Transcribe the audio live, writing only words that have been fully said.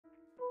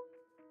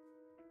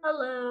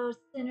Hello,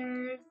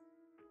 sinners.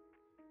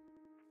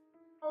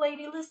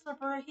 Lady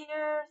Lucifer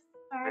here,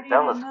 That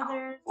starting was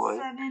another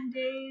quick. 7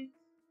 days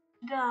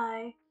to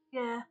die.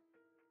 Yeah.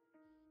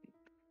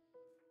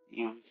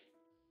 You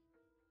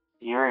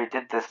already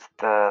did the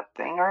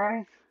thing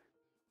already?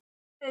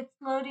 It's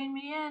loading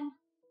me in.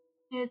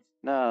 It's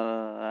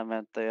No, I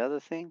meant the other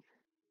thing.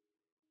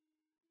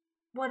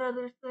 what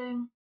other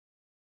thing?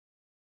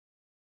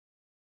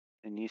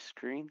 The new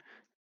screen.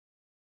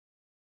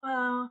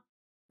 Well,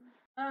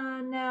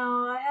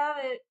 no, I have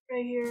it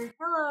right here.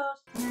 Hello,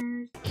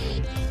 sinners.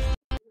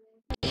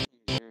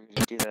 You're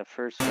gonna do that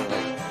first for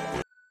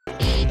like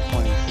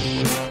 20,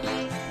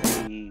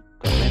 maybe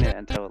a minute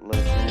until it loads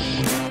in.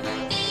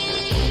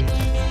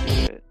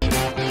 Do it.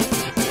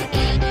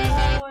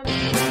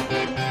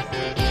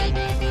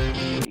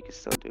 You can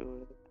still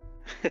do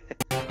it.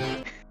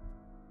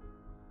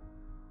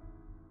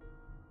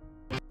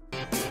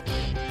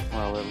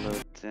 While it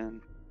loads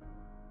in.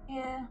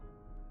 Yeah.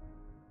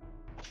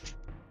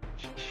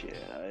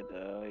 Shit, I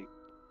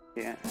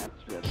can't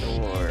answer that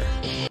door.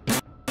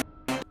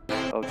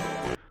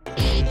 Okay.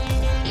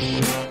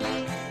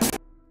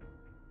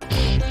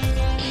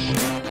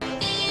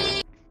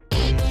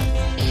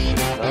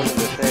 I was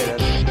gonna say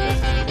that's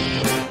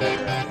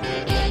better.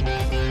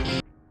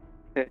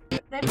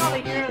 They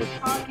probably hear us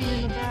talking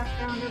in the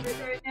background of it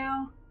right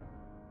now.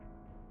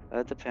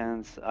 That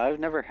depends. I've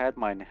never had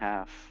mine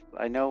half.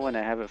 I know when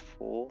I have it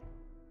full,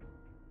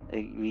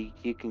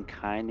 you can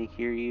kind of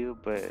hear you,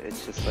 but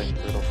it's just like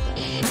little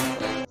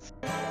sounds.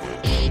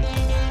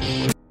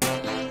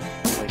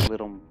 Like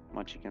little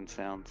munchkin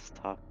sounds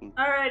talking.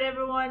 Alright,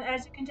 everyone.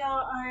 As you can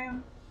tell, I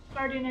am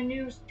starting a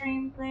new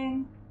stream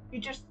thing. You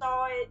just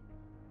saw it.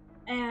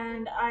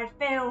 And I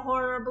fail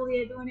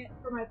horribly at doing it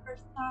for my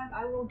first time.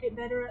 I will get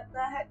better at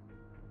that.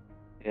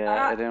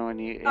 Yeah, and then when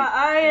you...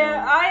 I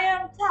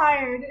am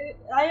tired.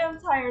 I am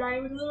tired. I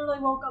literally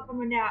woke up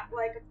from a nap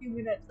like a few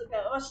minutes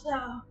ago,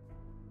 so...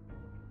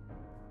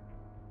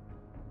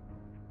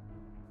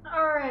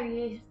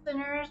 Alrighty,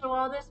 sinners,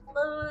 while this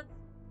loads,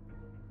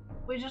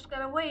 we just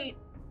gotta wait.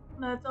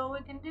 That's all we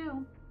can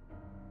do.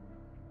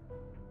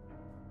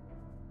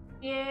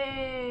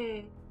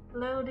 Yay!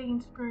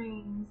 Loading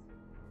screens.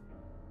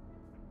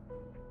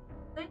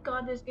 Thank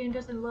God this game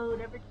doesn't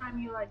load every time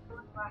you like go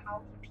into a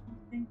house or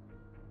something.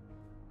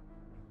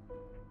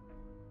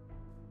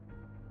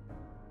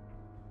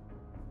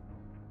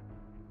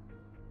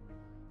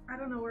 I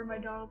don't know where my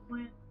dog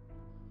went.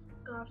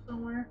 Go off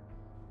somewhere.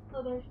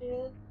 Oh, there she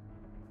is.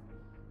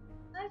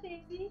 Hi,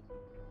 baby.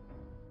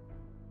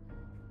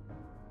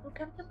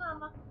 Welcome to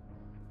Mama.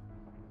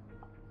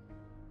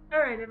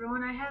 Alright,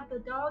 everyone, I have the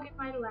dog in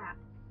my lap.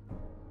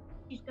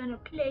 She's gonna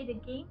play the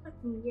game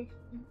with me, yes,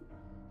 she is.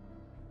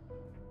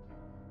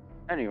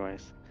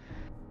 Anyways.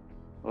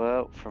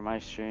 Well, for my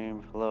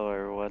stream, hello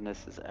everyone,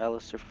 this is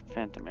Alistair from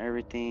Phantom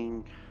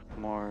Everything.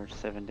 More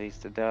 7 Days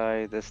to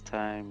Die. This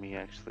time we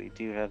actually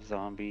do have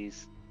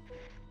zombies.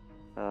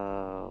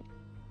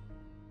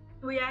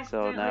 We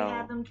accidentally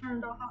had them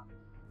turned off.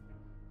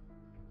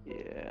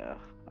 Yeah,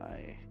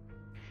 I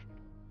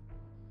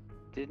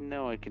didn't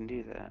know I can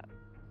do that.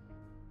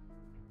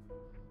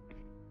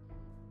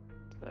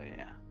 So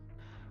yeah.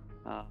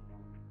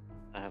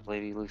 I have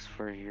Lady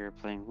Lucifer here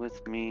playing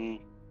with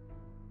me.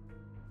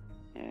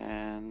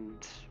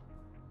 And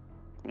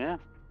yeah,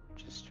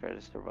 just try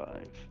to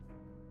survive.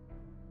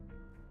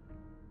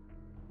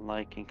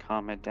 Like and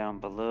comment down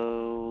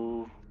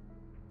below.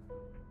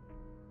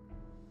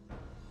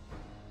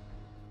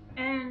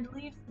 And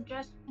leave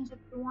suggestions if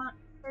you want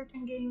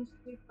certain games to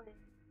be played.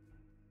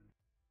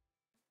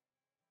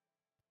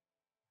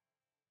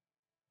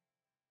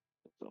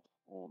 There's a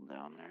hole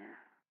down there.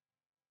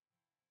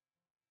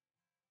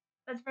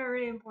 That's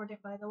very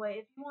important, by the way.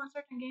 If you want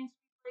certain games to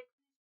be played,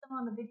 please put them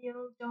on the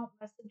video. Don't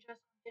message us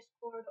on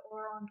Discord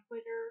or on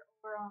Twitter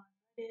or on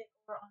Reddit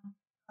or on,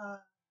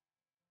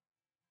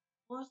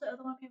 what was the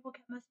other one people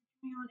kept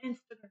messaging me on?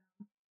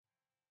 Instagram.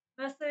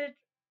 Message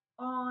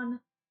on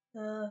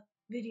the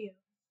video,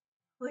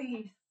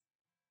 please.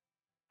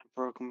 I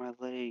broke my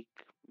leg,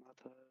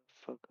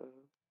 motherfucker.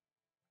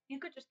 You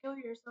could just kill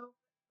yourself,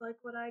 like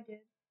what I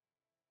did.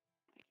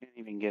 I can't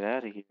even get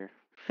out of here.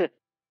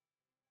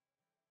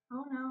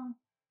 Oh no.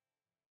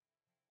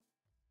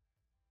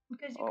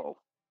 Because you Oh,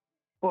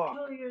 could fuck.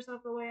 kill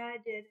yourself the way I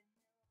did.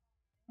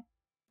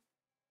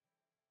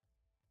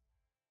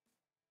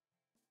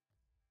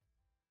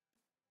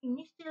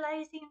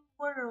 Initializing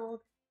world.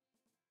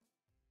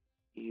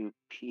 You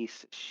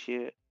piece of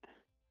shit.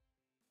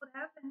 What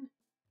happened?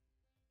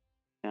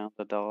 Now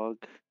the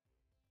dog.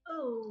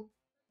 Oh.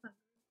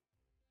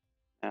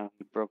 Now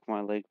he broke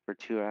my leg for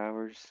 2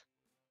 hours.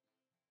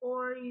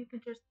 Or you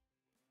could just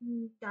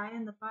die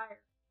in the fire.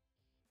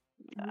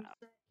 And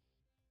reset.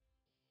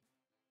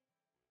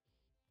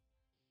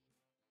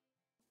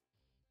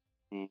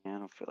 Yeah, I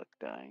don't feel like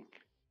dying.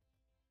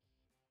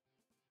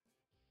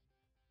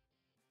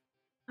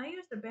 I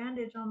used a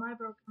bandage on my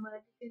broken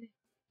leg. It didn't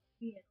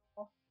hurt me at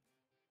all.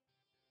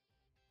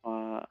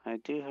 I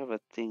do have a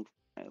thing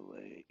for my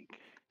leg.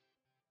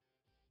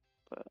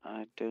 But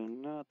I do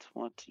not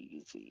want to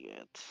use it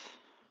yet.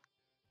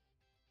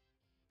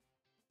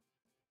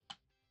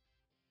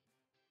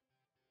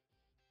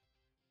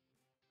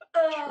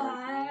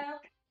 Charlie.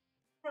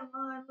 Come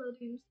on,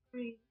 loading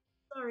screen.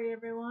 Sorry,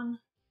 everyone.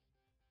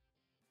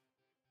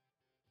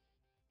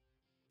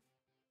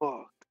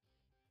 Fuck.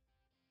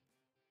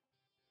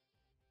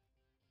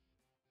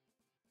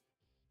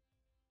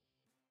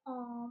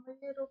 Oh, my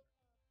little.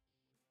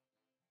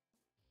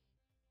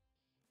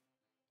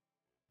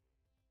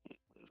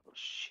 Little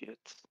shit.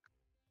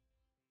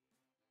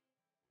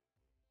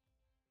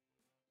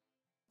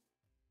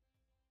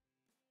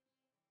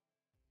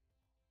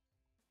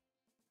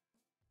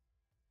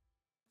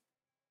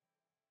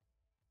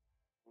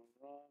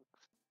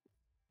 Rocks.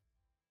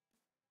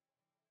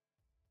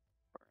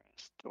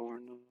 Brass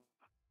doorknob.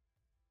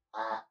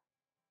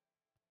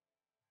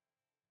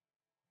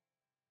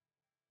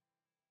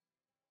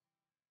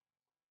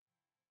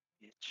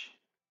 Bitch.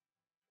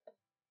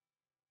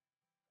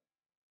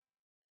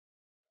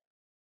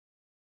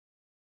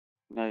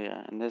 No,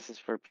 yeah, and this is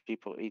for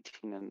people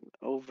 18 and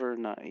over,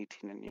 not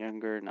 18 and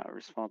younger, not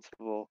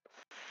responsible.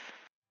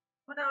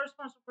 We're not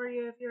responsible for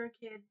you if you're a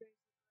kid.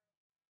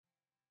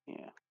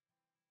 Yeah.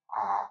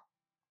 Aw,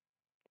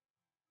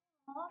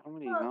 How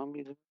many look.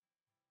 zombies?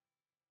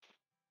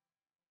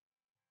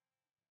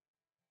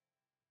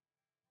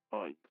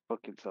 Oh, you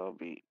fucking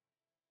zombie.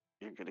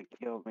 You're gonna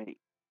kill me.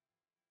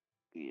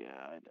 Yeah,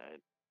 I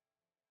died.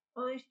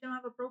 Well, at least you don't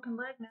have a broken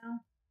leg now.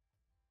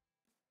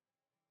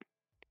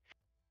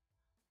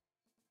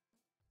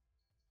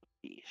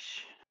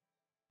 Yeesh.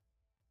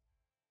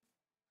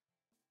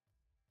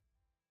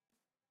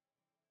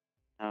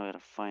 Now I gotta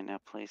find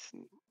that place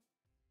and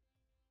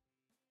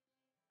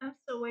I'm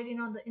still waiting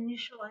on the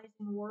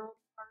initializing world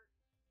part.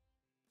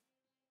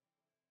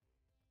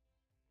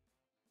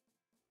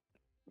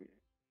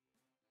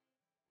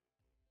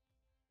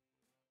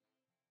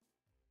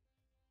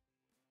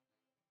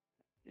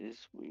 is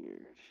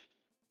weird.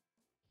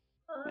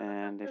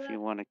 And After if that, you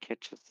want to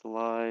catch us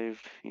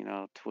live, you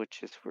know,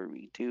 Twitch is where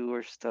we do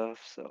our stuff,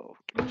 so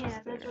catch us yeah,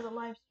 that's where there. the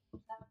live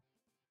streams happen.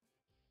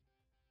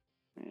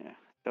 Yeah,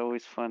 it's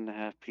always fun to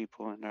have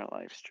people in our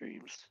live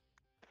streams.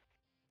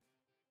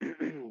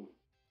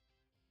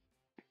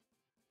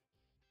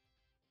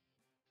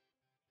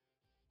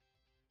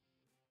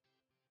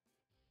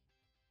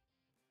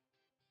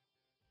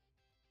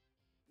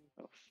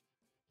 Oh,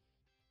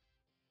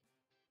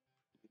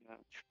 we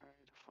gotta try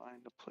to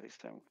find a place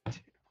I went to.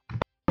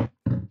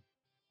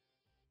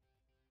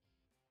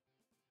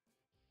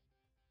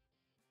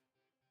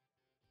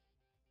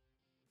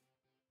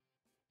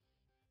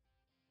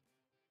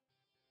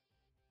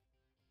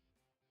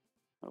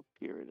 Oh,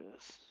 here it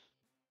is.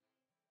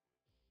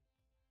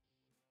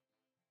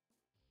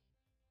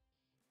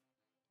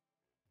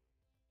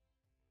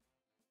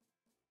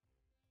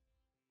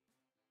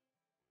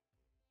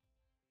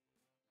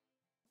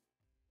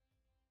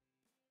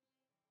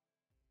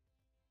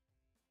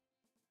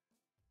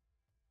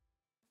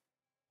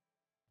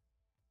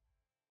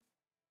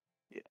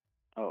 Yeah.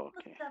 Oh, What's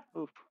okay. up?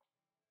 Oop.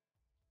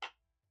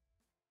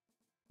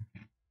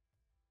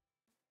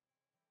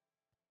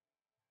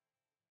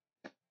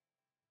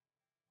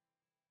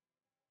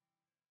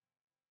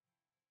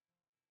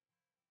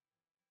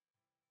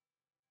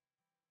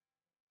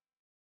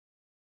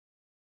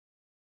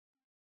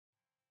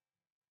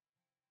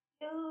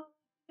 Yo,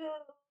 yo.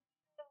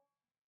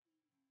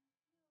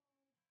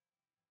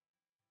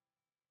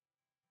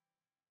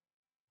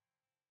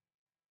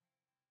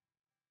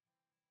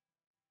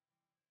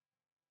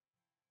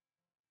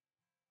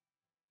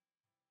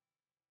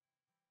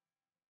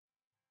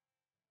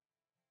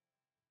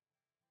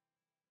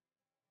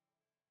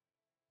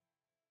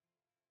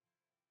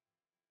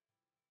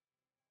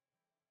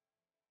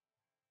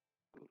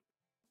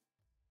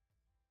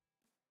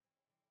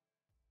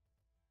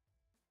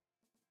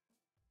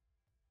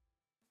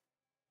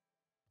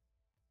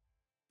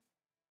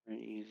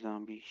 You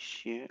zombie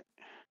shit.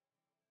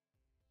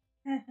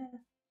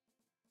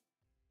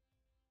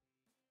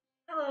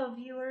 Hello,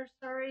 viewers.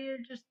 Sorry, you're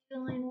just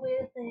dealing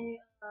with a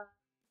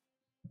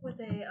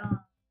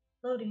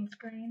loading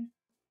screen.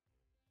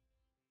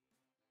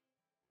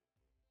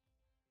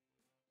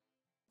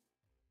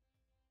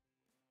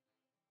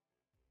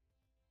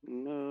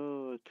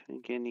 No, I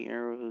couldn't get any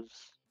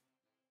arrows.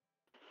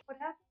 What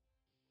happened?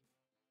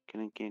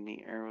 Couldn't get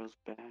any arrows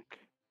back.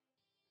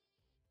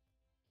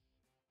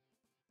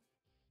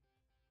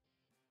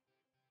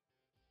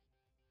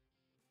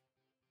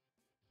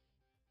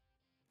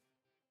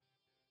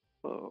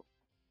 Oh,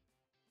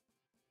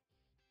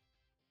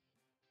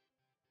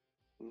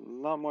 a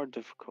lot more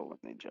difficult when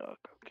they jog.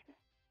 Okay.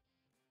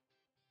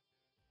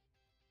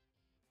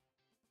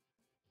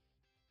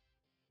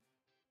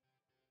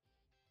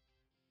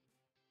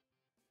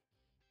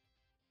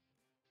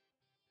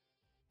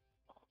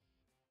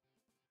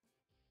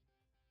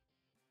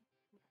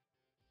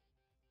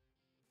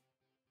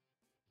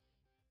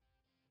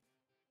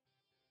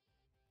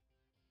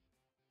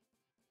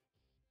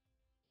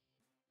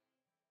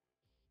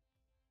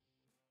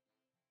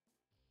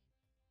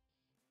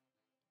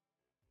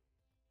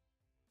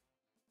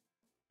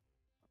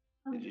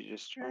 I'm Did just you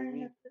just join staring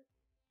me? at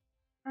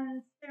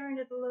I'm staring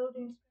at the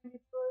loading screen.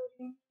 It's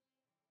loading.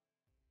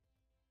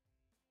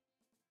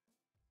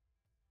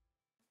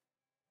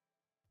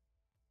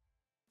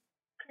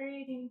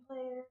 Creating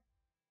player.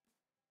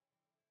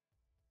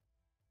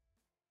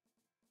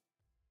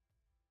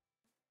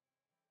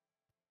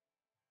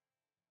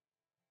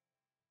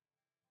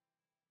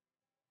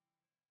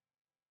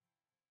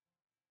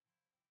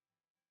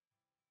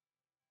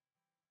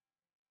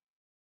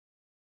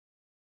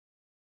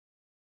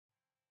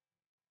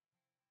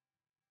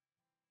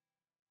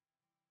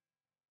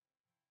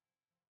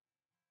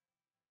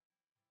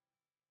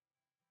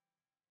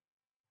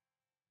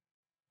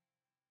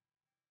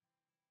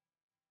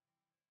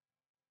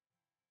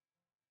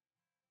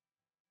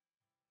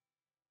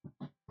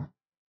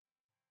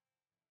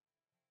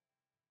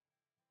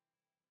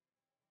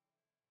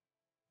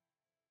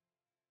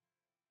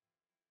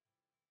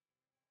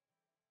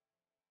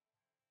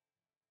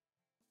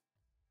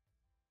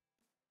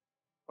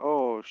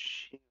 Oh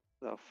shit!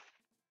 The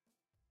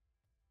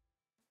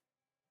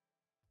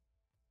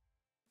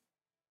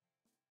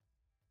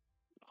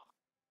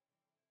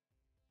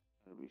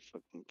gotta be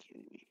fucking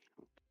kidding me.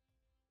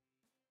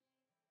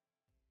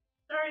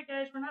 Sorry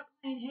guys, we're not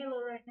playing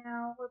Halo right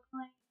now. We're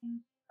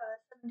playing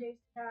 7 Days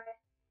to Die.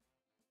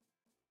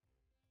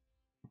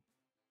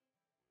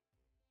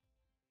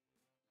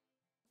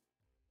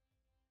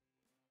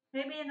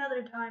 Maybe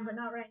another time, but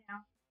not right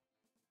now.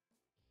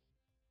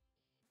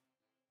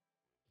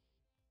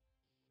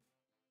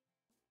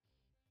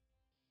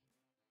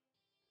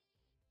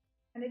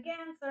 And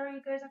again, sorry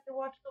you guys have to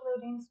watch the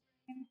loading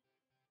screen.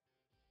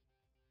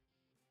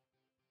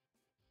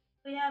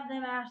 We have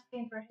them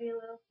asking for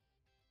Halo.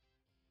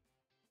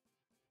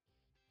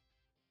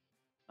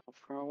 Not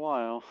for a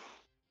while.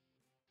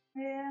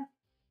 Yeah.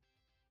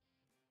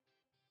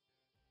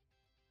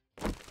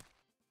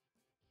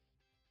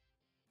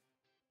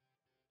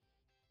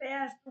 They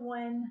asked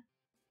when.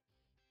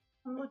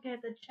 I'm looking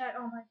at the chat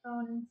on my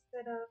phone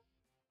instead of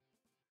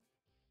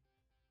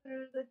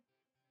through the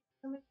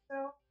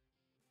itself.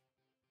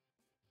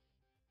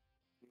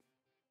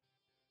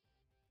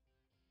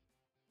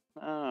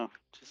 Oh,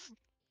 just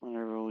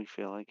whenever we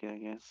feel like it, I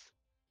guess.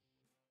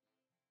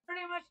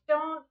 Pretty much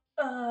don't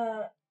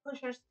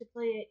push us to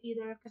play it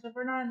either, because if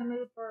we're not in the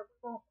mood for it, we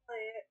won't play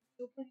it.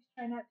 So please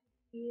try not to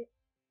be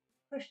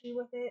pushy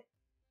with it.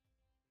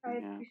 I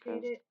Yeah,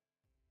 appreciate it.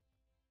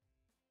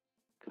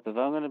 cause if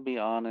I'm gonna be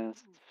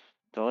honest,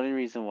 the only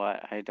reason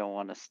why I don't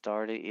want to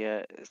start it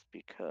yet is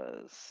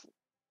because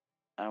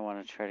I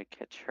want to try to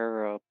catch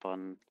her up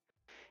on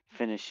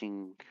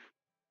finishing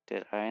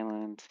Dead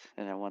Island,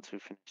 and then once we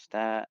finish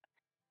that,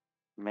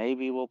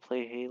 maybe we'll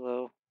play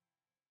Halo.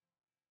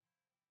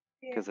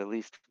 Yeah. Because at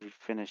least we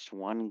finished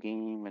one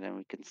game, and then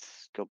we can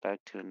go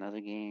back to another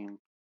game.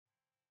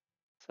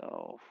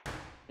 So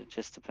it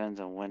just depends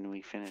on when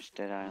we finish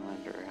Dead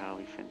Island or how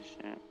we finish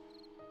it.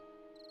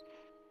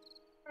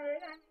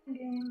 Alright, I'm in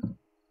game.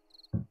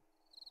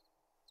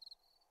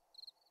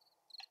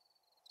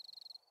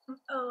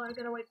 Oh, I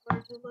gotta wait for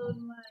it to load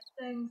my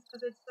things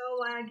because it's so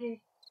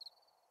laggy.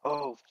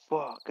 Oh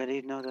fuck! I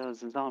didn't know that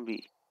was a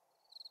zombie.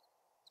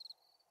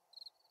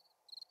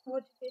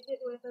 What you get hit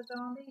with, a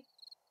zombie?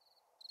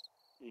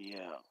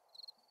 Yeah.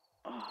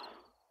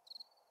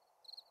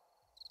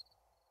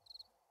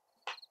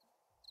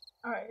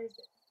 Alright, is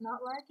it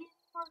not laggy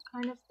anymore?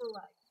 Kind of still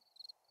laggy.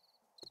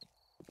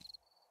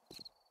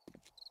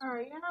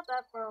 Alright, you're not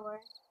that far away.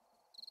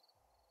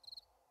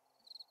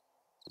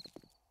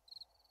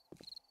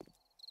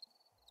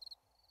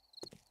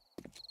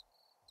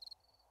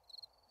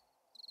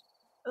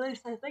 At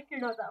least I think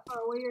you're not that far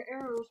away. Your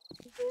arrow's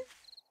pretty big.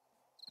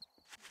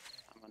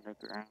 I'm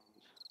underground.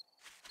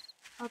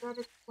 Oh, that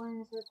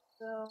explains it,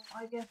 so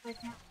I guess I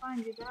can't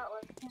find you that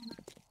way, can I?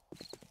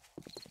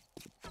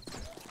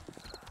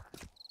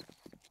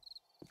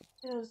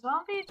 Did a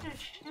zombie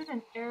just shoot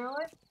an arrow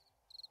at?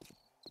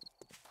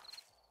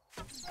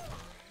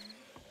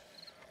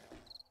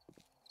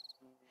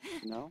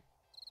 No?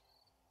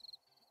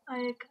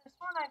 I could've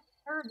sworn I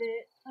heard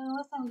it,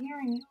 unless I'm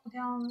hearing you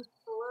down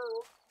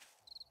below.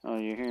 Oh,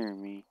 you're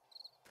hearing me.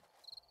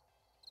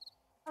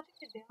 How'd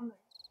you get down there?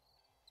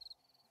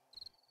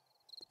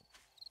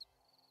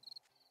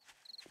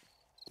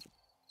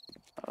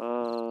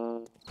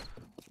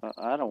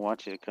 I don't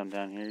want you to come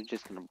down here. You're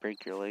just gonna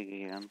break your leg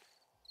again.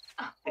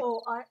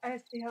 Oh, I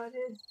see how it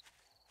is.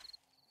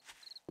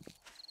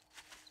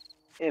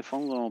 If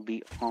I'm gonna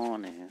be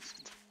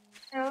honest.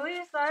 At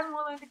least I'm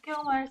willing to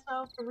kill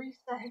myself to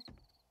reset.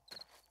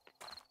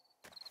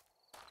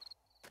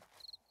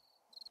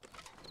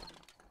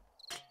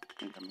 I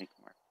think I'm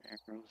making more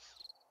arrows.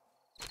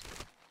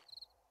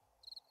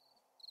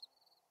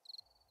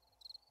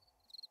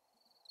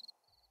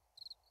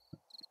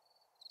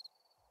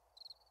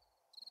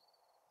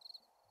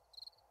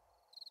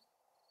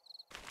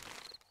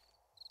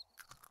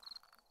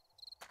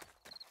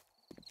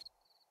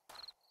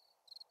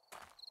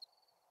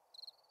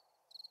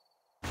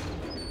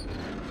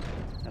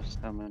 Have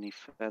so many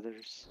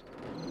feathers.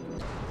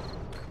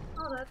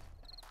 Oh, that's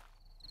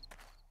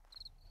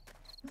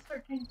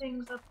certain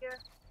things up here.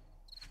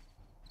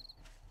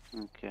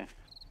 Okay.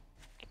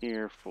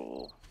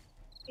 Careful.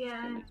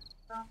 Yeah, Gonna,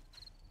 um,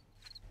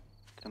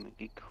 gonna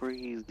get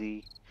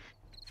crazy.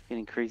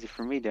 Getting crazy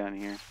for me down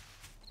here.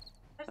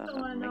 I still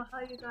want to know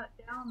how you got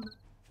down there.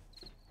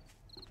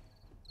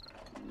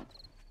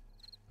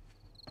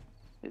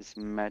 It's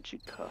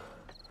Magica.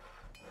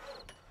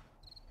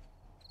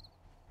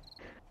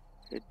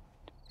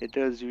 It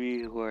does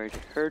reward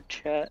her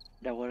chat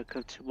that want to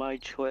come to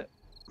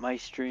my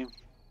stream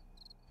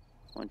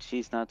when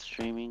she's not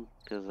streaming,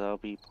 because I'll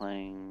be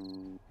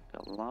playing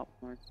a lot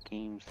more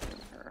games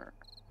than her.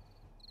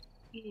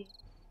 Yeah.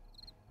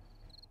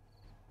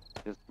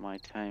 Because my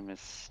time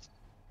is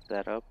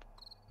set up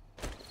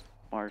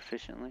more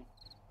efficiently.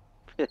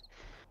 Well,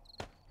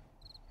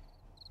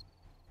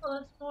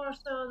 it's more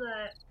so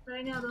that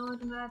right now the only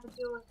thing I have to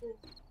deal with is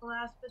the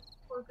last bit of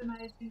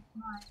organizing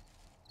my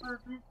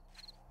apartment.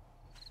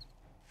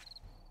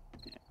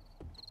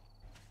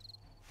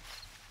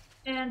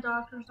 And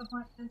doctor's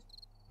appointments.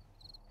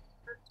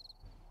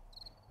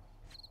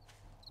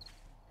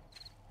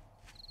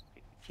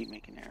 Keep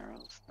making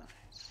arrows,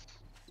 nice.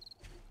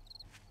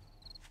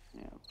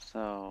 Yeah,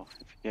 so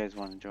if you guys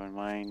want to join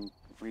mine,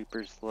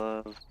 Reaper's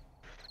Love,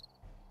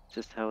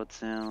 just how it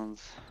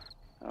sounds.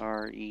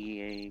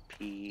 REAPERSLOVE.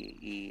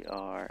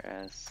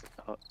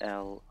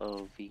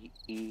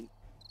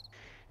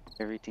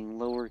 Everything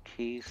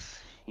lowercase,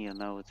 you'll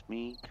know it's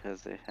me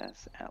because it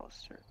has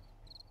Alistair.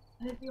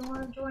 And if you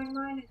want to join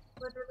mine,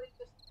 it's literally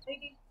just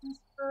 _GK.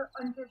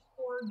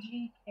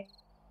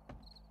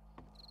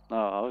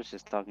 Oh, I was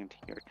just talking to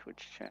your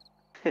Twitch chat.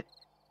 I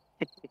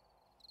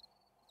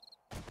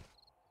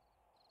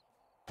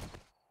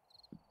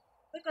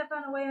think I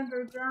found a way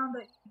underground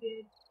that you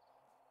did.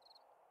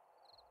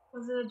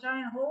 Was it a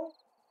giant hole?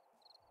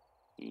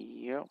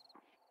 Yep.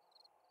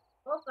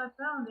 Oh, I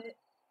found it.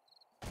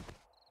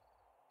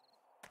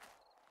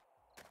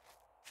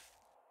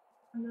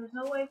 And there's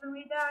no way for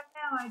me back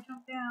now. I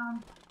jumped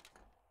down.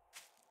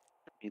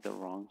 Be the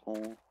wrong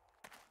hole.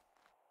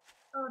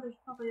 Oh, there's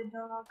probably a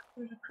dog.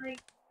 There's a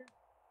crate here.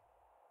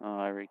 Oh,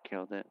 I already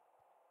killed it.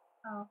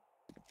 Oh.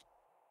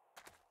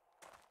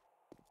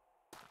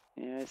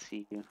 Yeah, I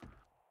see you.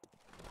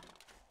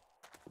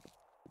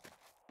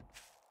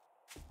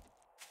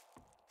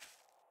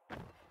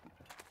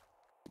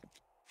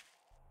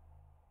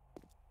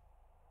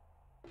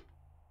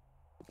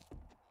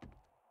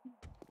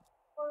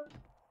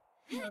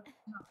 No,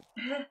 it's not.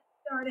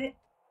 Darn it.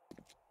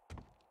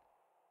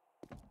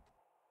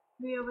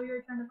 Me over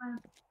here trying to find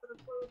a piece of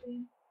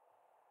clothing.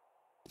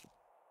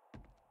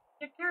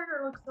 Your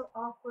character looks so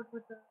awkward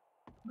with the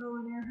bow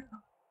and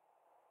arrow.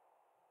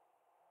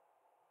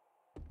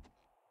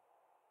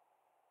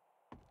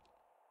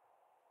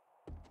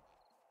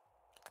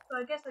 So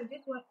I guess I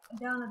did went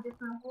down a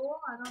different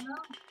hole. I don't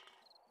know.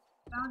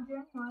 Found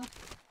you anyway.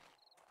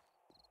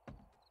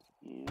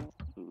 Yeah.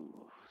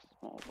 Ooh,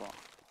 small rock.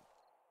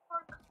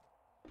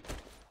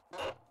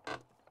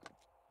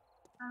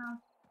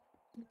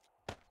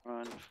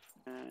 Run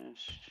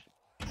fast.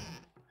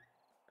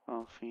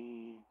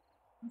 Coffee.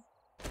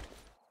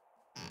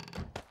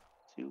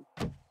 Soup.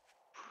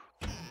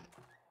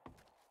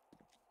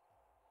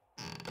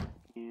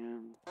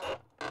 And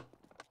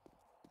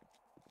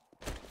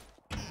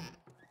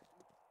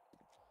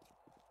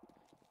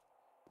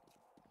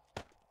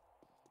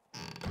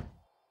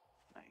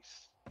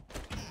nice.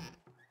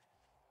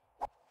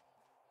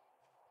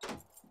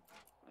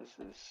 What is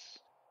this?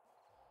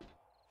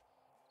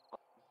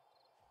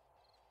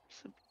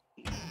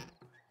 Recipe.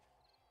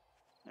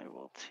 I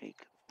will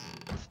take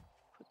this.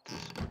 Put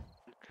this back.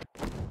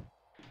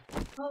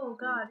 Oh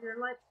god, your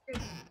light's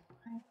straight.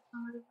 For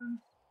some reason.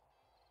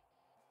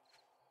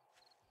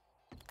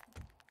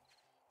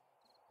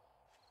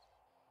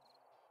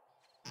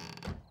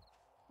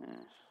 Yeah.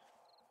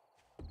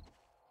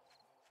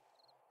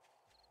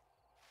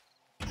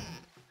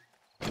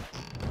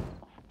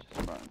 Just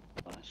run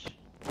flush.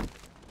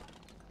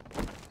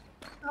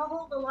 I'll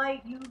hold the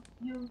light, you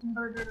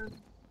murder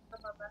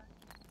stuff like that.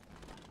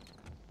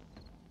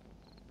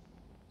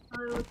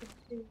 I'll look at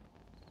you.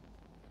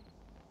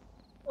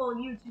 Well,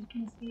 YouTube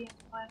can see it,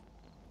 but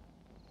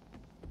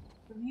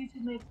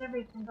YouTube makes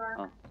everything dark.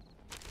 Oh,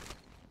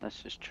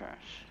 that's just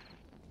trash.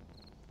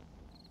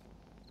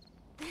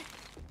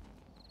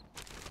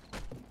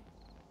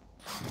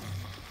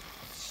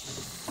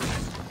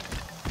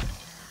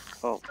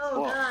 Oh,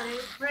 Oh god,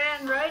 it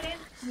ran right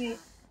into me.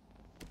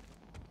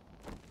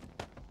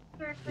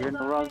 You're in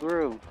the wrong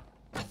room.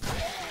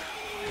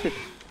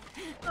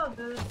 Oh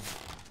good.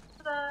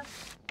 Ta-da.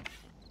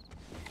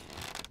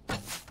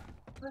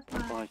 Where's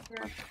my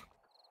hair?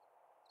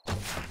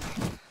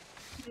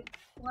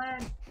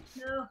 Lag.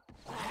 No.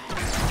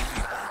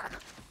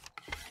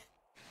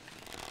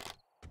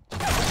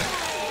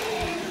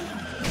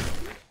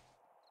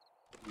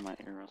 My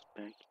arrow's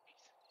back, you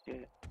piece of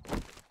shit.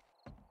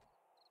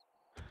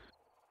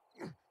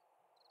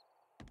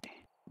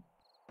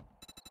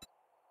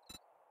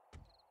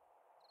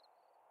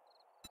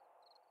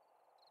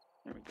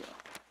 There we go.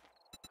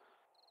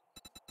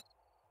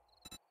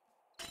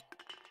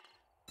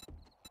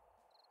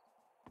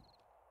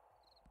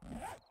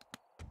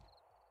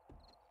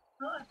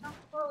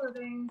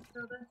 loading,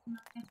 so that's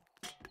nice.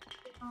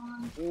 Get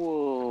on.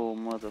 Whoa,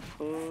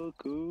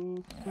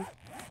 motherfucker.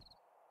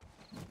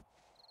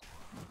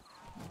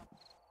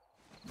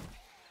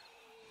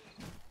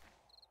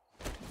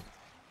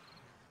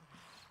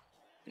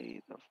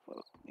 Stay the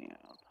fuck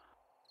down.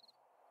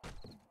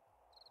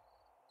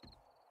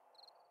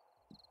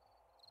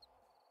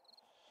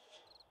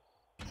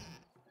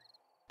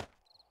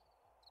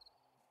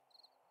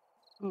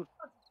 Ooh,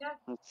 Oh, yeah.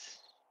 let's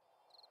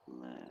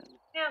let.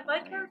 Yeah, my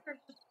character's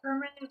just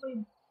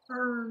permanently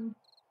burned.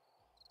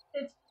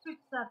 It's because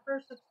that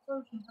first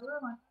explosion. Hello,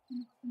 my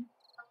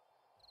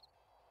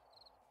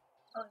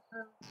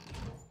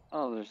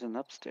Oh, there's an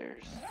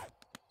upstairs.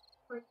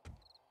 wait.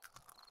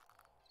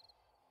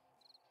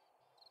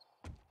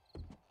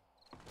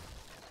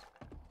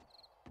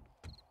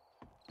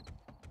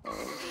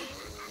 Oh,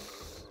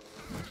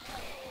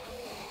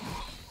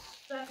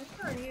 That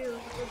who are you?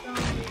 The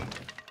zombie.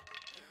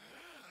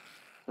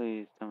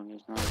 please tell me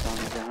there's not a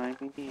zombie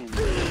behind me. And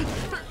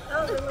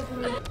Oh, it was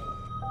me.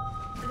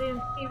 I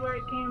didn't see where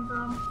it came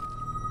from.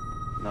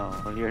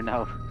 no, you're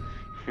now.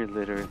 You're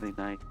literally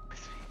not.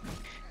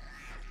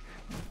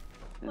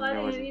 And Well, I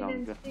there was didn't a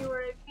zombie. even see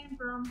where it came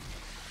from.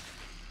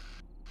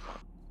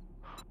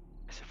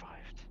 I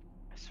survived.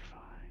 I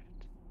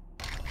survived.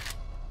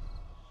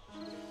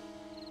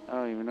 I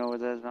don't even know where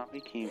that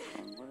zombie came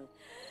from. What?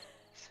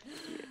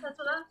 That's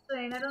what I'm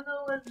saying. I don't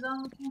know where the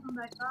zombie came from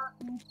that got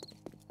me.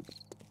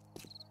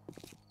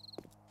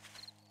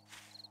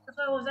 That's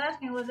what I was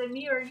asking. Was it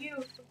me or you?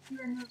 If you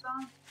were in the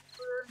zombie.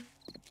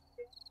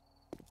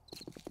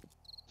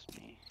 It's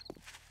me.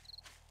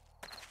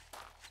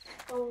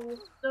 Oh,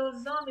 there was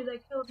a zombie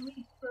that killed me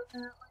too,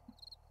 apparently.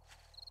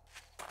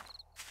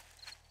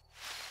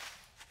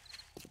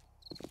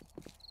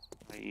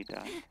 Wait, you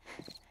died?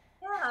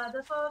 Yeah,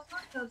 that's what I was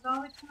talking about. A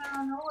zombie came out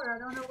of nowhere. I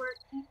don't know where it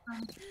came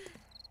from.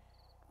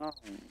 Oh.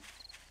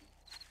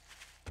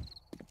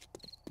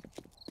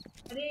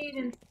 I didn't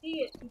even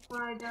see it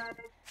before I died.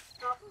 I just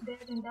dropped dead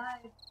and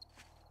died.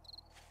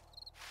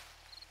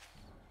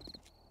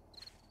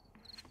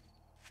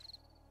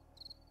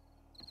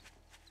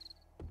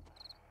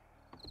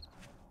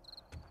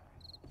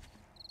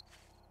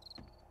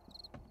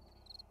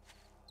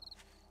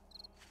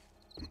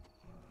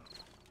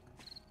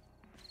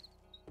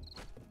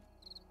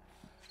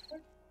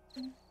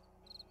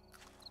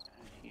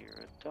 I hear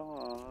a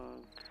dog.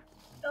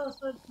 Oh,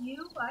 so it's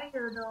you? I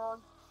hear a dog.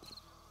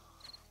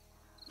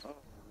 Oh,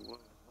 hello,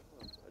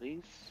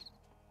 buddies.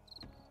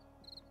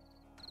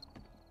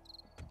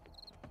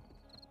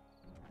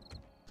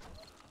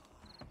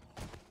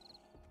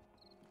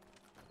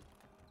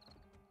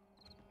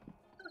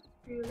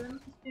 Dude, I'm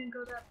just gonna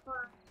go that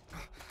far.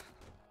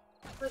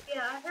 But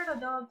yeah, I heard a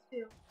dog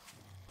too.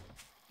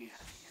 Yeah,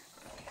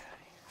 okay.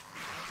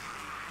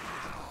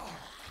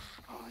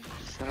 Oh,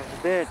 you son of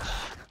a bitch.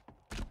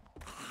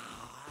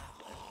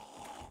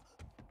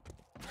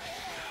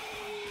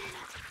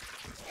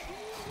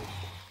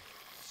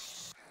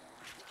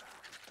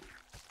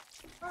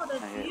 Oh,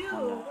 that's I hit you!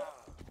 one of,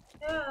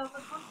 Yeah, I was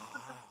wondering what the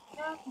fuck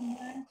happened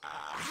there.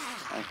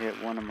 I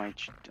hit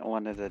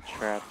one of the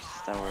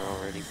traps that were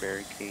already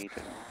barricaded.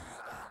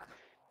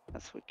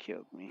 That's what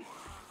killed me.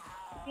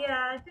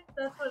 Yeah, I think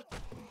that's what.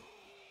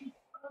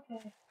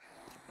 Okay. I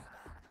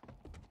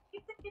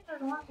keep thinking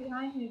there's one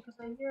behind me because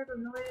I hear the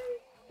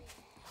noise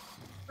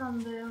from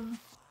them.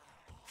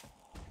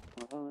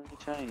 Well, let me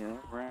tell you, they're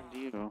around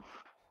you.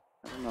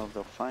 I don't know if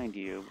they'll find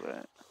you,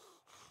 but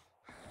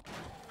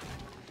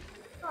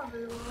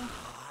Probably will.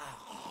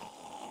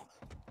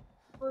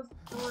 Close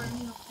the door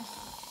anyway.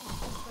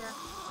 There.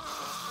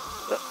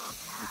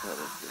 I thought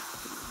it did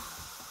too.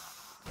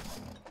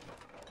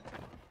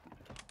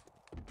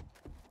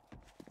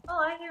 Oh,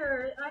 I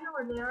hear. I know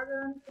where they are.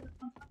 They're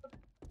on top of it.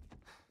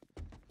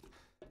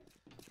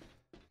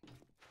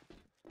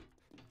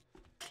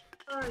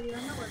 Sorry, I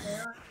know where they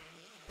are.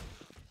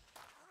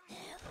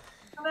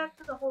 Come back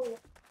to the hole.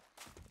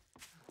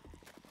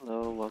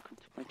 Hello, welcome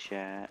to my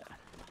chat.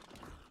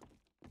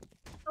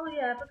 Oh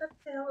yeah, I forgot to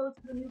say hello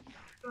to the new people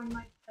who joined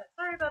my chat.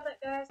 Sorry about that,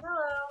 guys.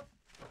 Hello.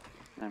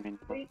 I mean,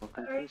 welcome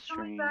Are to you the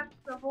coming stream. back to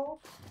the hole?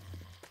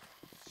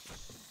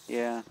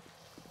 Yeah.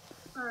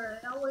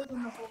 Alright, I'll wait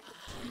in the hole.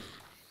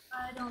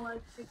 I don't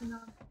like taking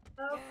on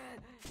stuff.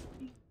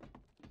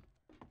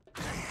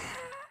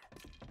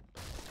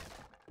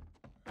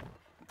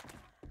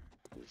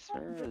 Is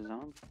there a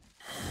zombie?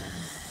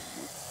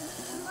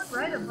 Look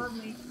right above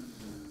me.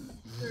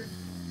 Sure.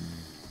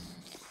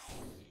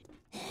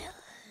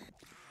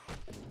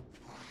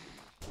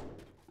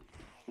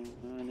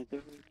 I'm gonna go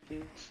get some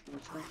zombies.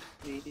 What's up,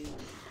 buddy?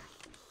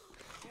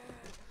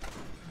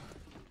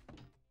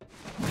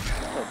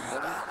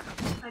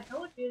 I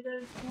told you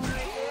there's one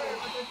right there,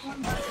 but there's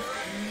one by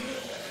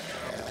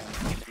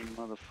the The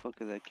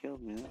motherfucker that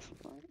killed me, that's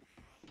fine.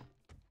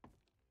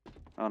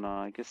 Oh no,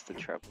 I guess the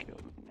trap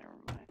killed me, never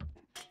mind.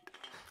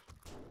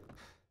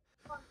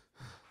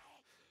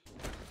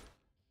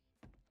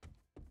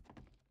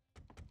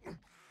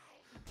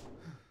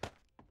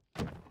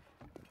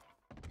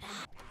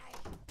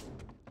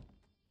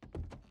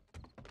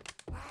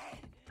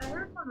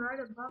 one right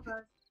above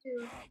us,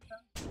 too. So.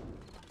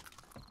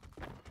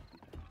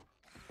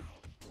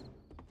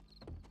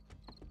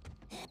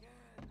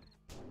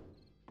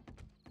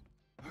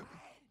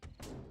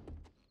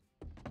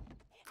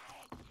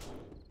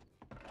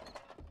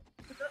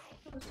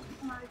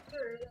 I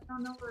hear it. I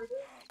don't know where it is.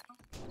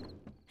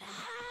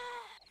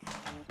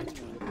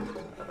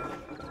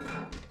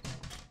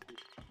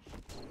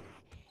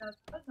 No,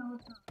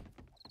 it's not.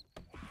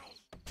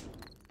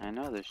 I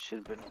know there should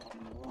have been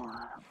one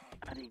more.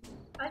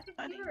 I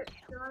can hear it,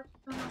 so I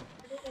just don't know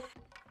where it is.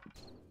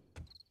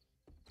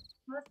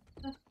 Unless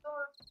it's next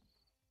door.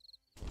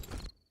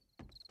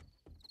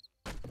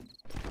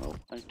 Well,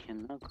 I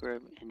cannot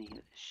grab any of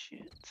this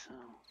shit, so.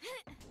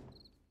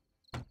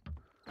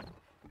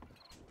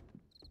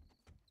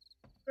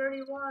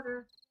 Dirty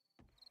water.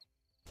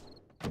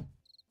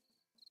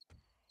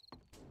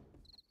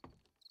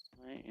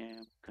 I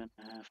am gonna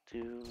have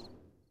to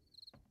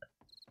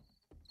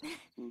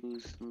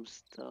lose some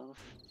stuff.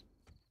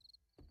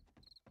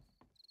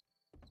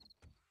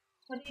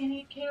 What do you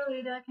need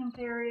carried? I can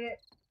carry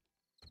it.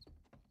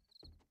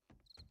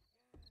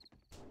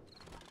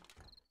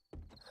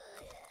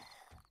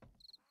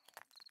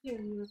 Here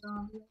you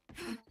zombie.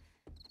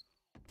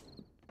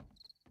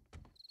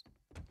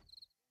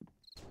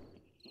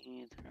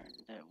 Either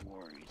that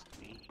worries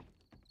me.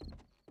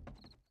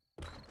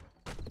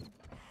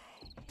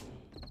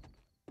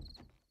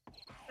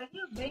 I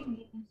hear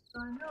banging, so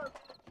I know it's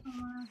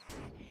somewhere.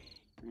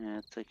 Yeah,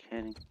 it's like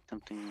hitting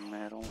something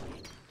metal.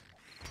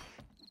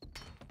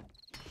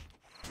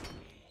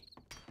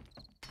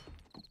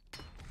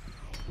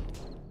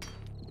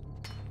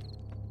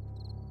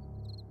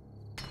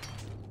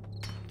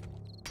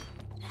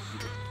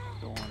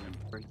 Go on and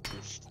break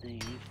this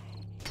save.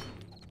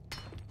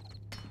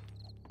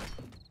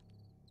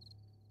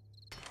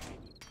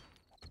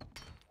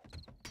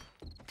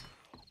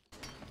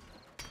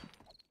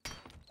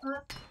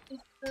 Is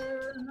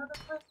there another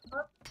place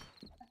above?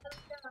 I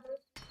haven't got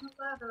it. There's no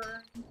ladder or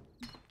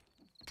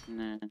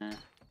anything. Nah.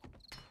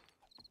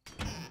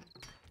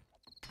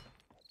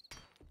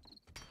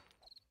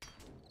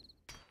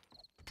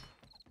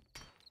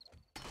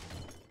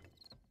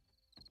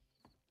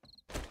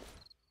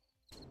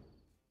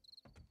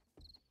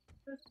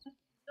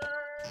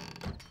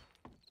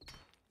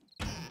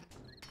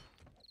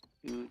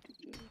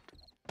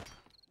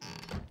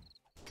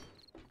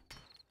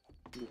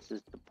 This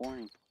is the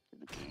boring part of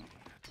the game.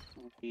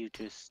 You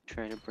just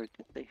try to break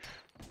the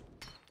safe.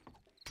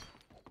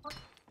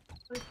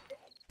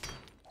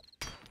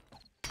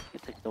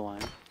 It takes a while.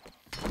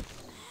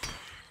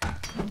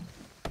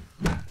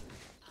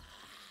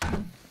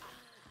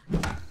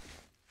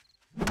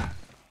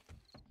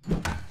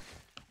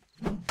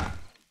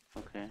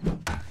 Okay.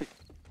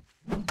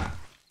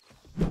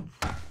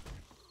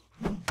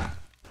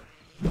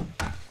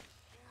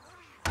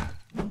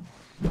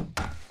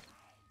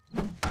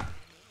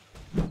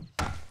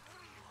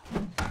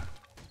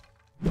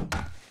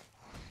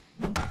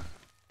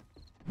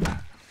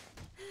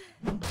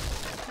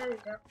 There you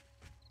go.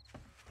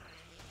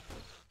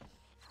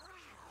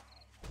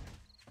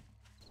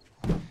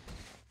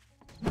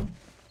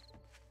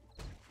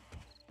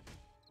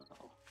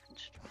 Oh,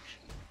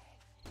 construction.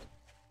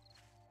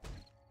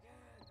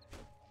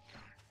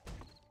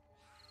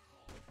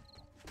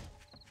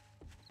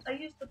 I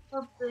used the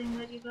pub thing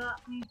that you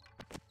got me.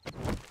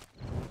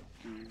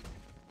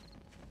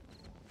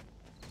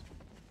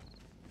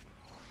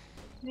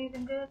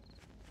 Anything good?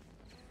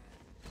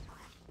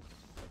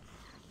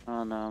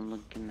 Oh no, I'm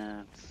looking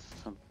at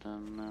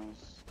something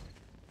else.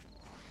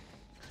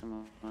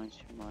 Maximize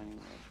your mining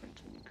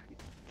reference and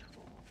increase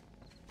control.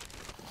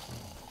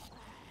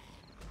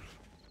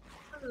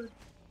 Food.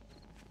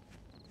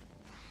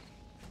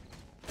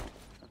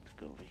 Let's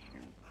go over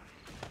here.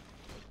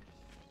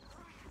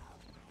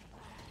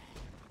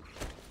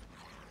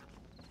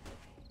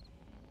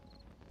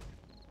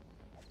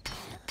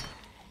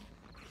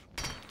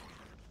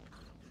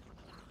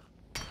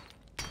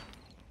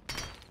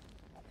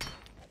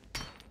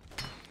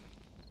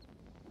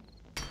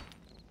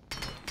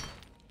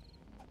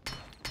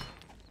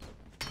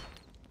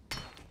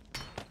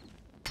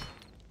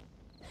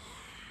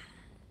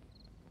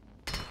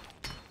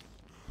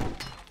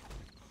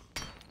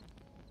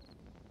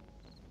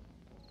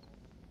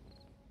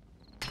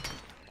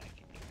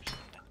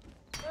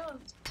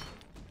 Nose.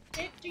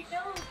 Itchy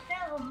nose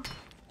down.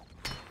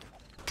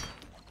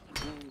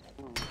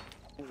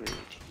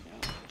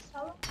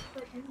 How long does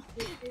that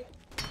usually take?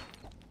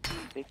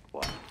 Big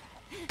one.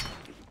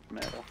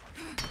 Metal.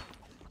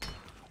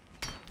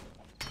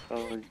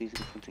 Oh, we're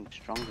using something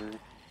stronger.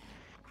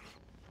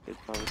 It'd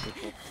probably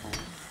take less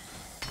time.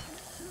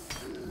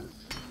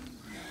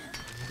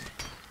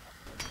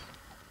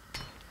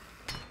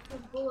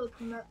 There's bullets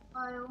in that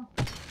pile.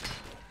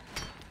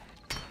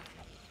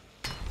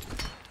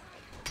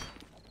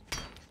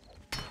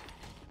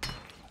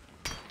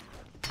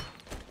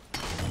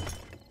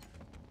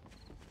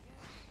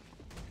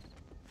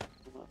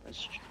 Well,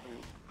 let's try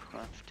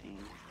crafting.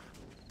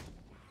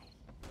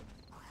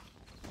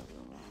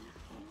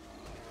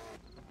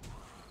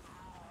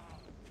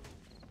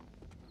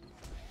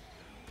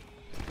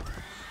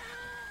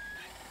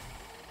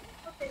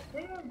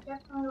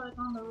 definitely like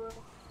on the roof.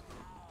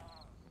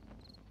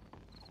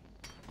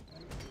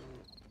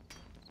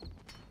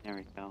 There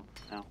we go.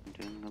 Now I'm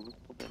doing a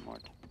little bit more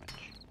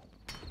damage.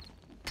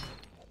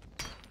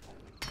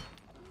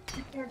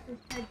 Your character's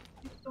head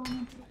keeps going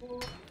into the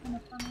wall. It's kind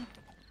of funny.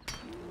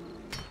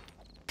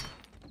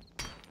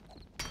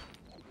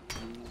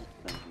 I'm not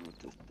done with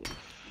this thing.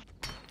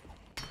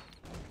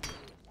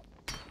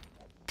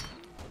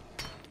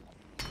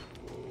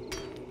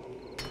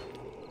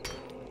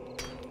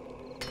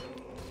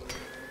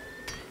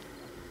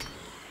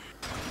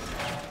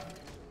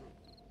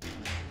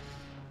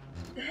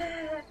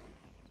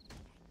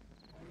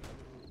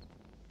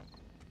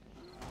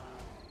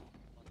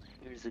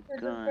 Here's a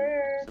There's gun. a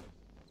bear.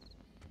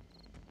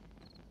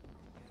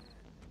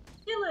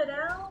 Kill it,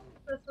 Al.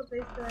 That's what they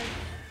said.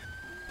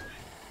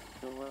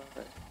 So what?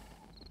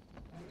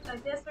 I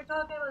guess they're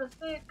talking about a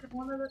stick because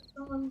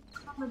someone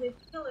commented,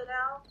 kill it,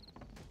 Al.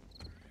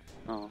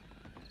 Oh.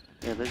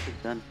 Yeah, there's a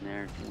gun in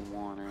there if you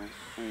want it.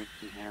 Or if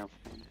you have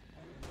one.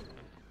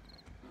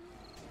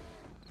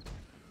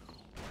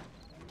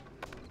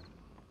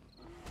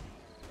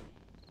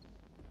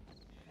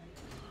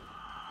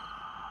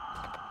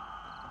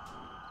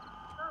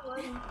 Not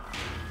lighting.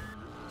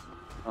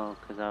 Oh,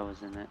 because I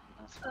was in it.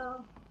 That's why.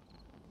 Oh.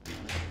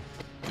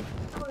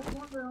 I was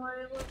wondering why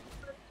it was.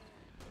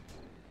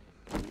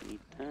 I'm gonna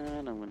eat that.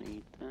 I'm gonna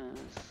eat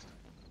this.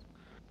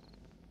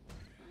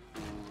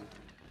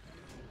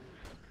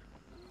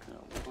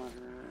 Got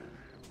water.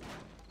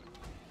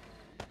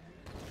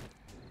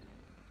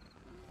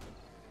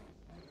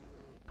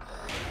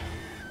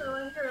 So I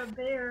hear a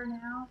bear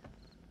now.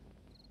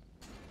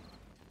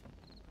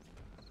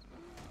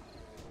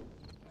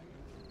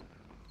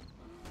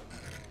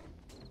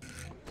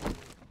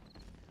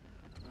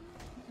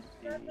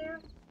 Right there?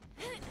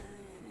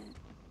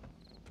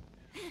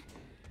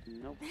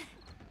 Nope.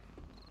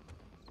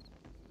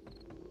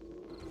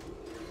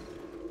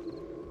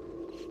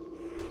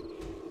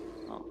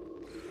 Oh.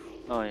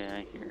 Oh yeah,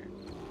 I hear it.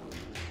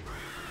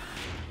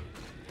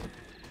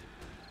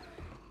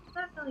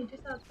 Definitely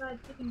just outside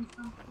picking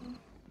something.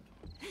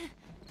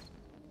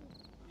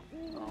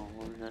 Oh,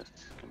 where's that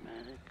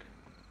schematic?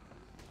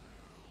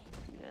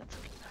 Yeah, it's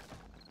schematic.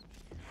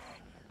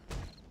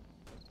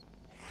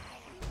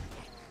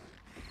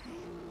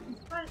 I'm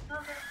surprised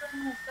not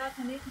everything has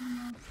gotten anything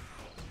else.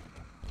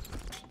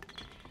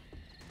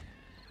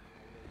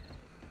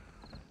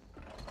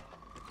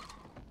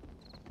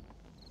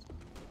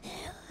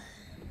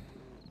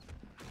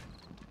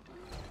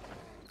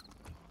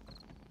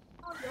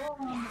 Oh, you're all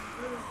on the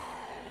roof.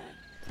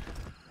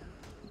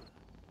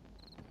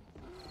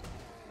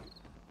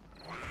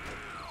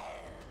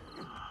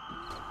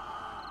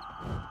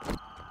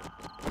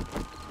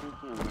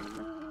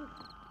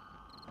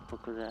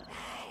 Look at that.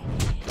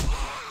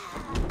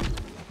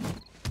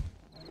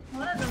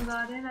 One of them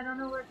got in. I don't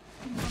know where it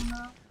came from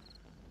though.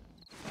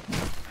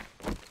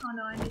 Oh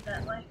no, I need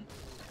that light.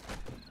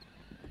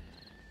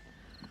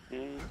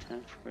 Okay,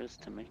 time for us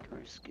to make our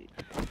escape.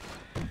 Look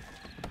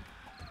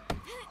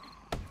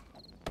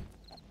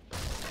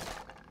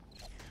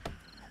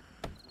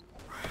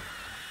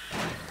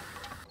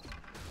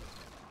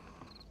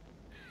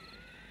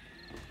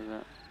at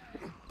that.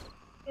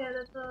 Yeah,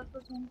 that's what I was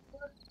looking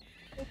for.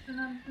 It's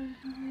another thing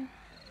from here.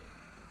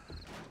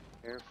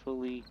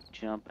 Carefully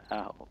jump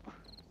out.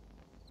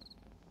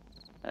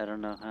 I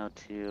don't know how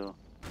to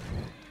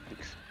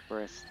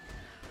express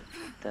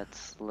that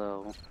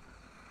slow.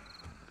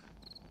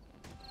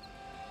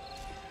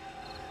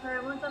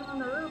 Alright, once I'm on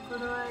the roof, where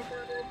do I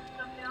go to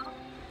jump down?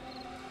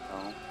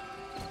 Oh.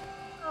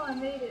 Oh, I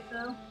made it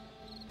though.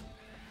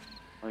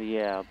 Oh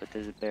yeah, but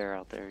there's a bear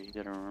out there. You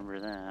gotta remember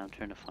that. I'm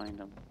trying to find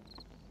him.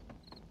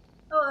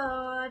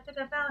 Oh, I think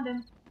I found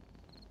him.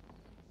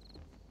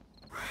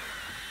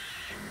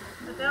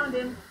 I found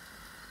him.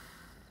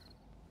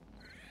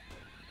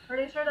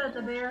 Pretty sure that's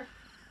a bear.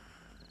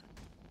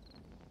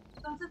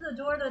 Come to the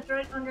door that's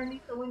right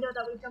underneath the window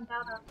that we jumped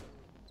out of.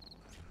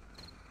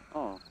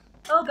 Oh.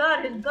 Oh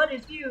god, his butt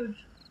is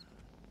huge.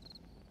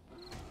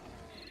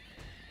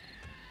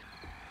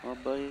 Well,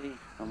 buddy,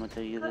 I'm gonna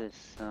tell you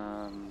this.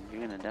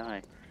 You're gonna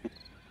die.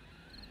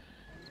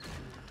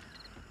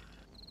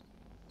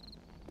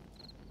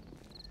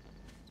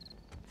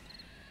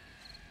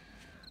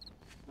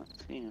 I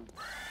see him.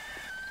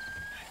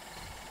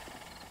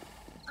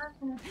 I'm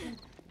gonna see.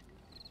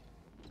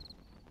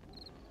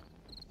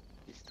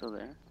 He's still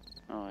there?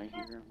 Oh, I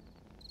hear him.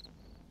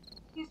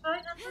 He's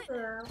right under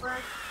there, where I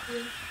can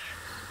see.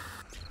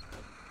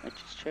 I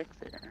just checked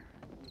there.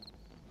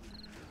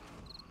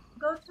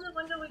 Go to the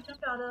window we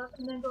jumped out of,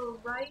 and then go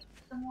right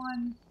to the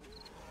one.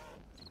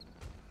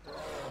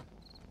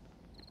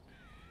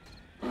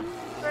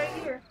 Right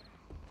here.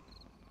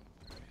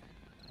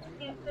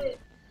 Can't fit.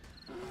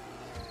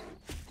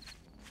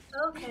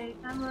 Okay,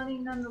 I'm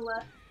running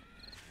nonetheless.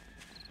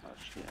 Oh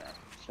shit,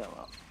 shut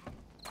up.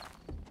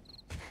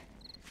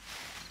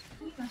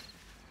 Yeah.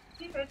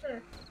 He's right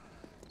there.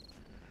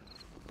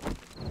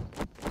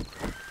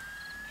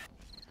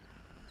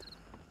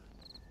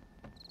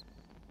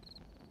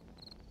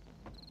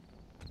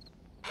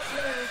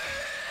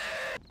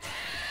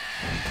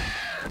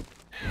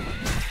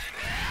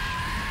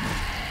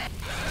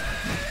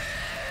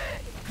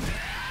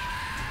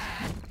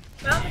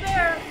 Found the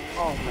bear!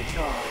 Oh my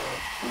god.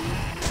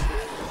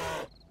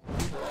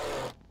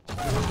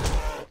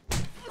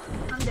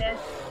 I'm dead.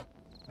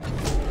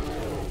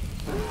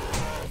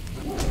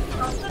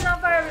 I'll set it on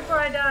fire before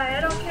I die.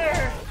 I don't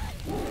care.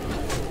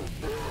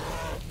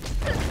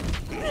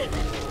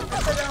 I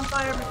set it on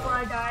fire before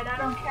I died. I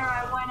don't care.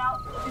 I went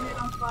out setting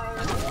it on fire.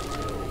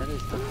 That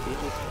is the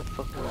biggest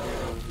fucking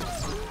arrow.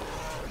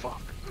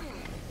 Fuck.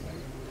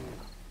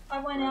 I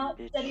went out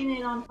Bitch. setting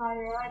it on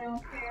fire. I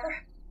don't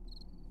care.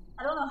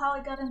 I don't know how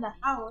it got in the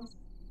house.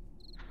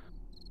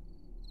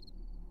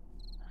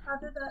 How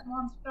did that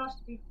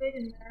monstrosity fit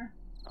in there?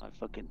 I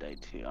fucking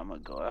died too. I'm gonna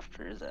go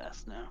after his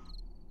ass now.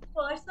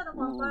 Well, I set him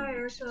on Ooh,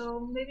 fire,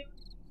 so maybe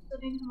we should be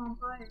setting him on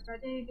fire. I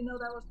didn't even know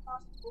that was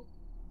possible.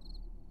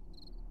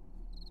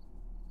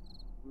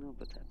 no,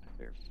 but that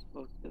bear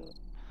fucked up.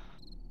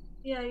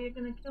 Yeah, you're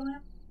gonna kill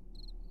him?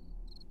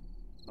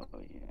 Oh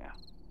yeah.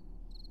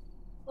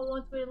 Well,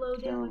 once we load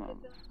in, Kill we him. can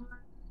kill him right.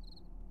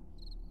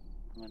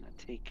 I'm gonna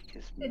take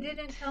his It meat.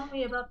 didn't tell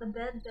me about the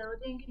bed, though. It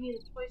didn't give me the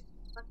choice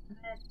to select the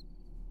bed.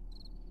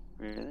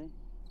 Really?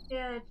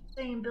 Yeah, it's just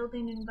saying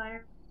building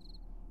environment.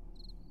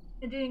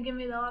 It didn't give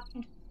me the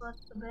option to select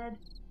the bed.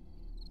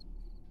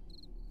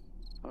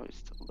 Oh, he's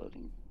still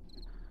loading.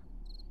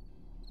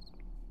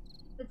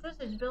 It says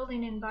it's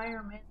building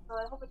environment, so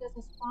I hope it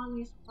doesn't spawn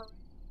me somewhere.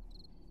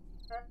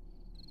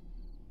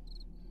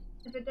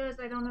 If it does,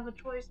 I don't have a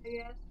choice, I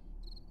guess.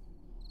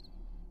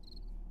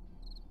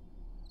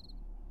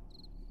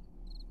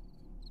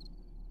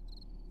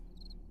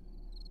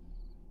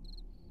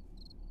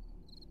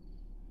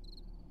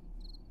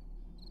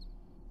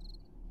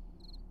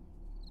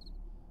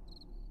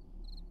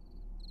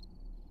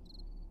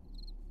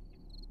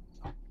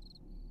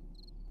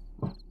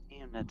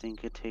 Damn, that thing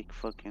could take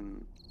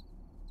fucking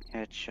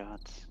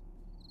headshots.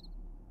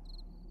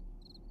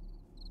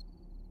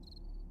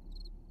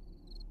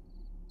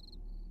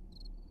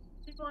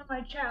 People in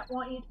my chat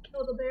want you to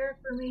kill the bear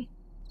for me.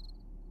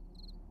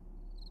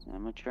 I'm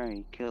gonna try.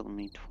 He killed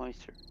me twice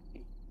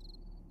already.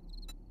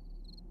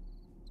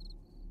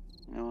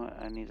 You know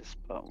what? I need a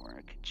spot where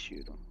I could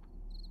shoot him.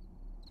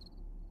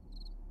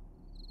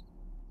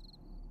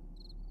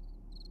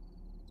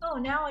 Oh,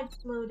 now it's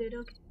loaded.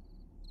 Okay.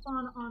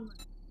 Spawn onward.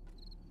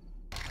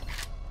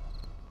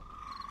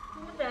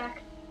 I'm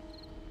back.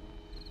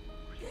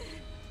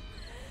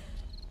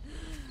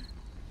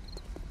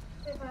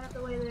 See if I have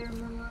the way there,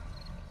 remember.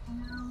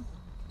 Now.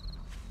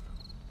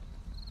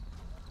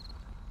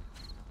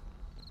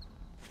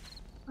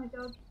 My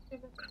dog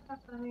scared the crap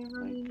out of me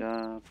running. Wake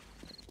up.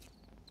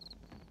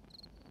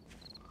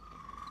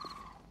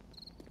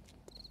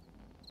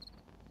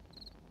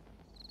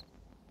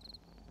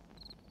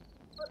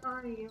 What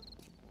are you?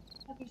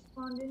 Have you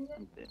spawned in yet?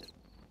 I'm dead.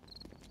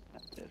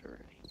 I'm dead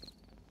already.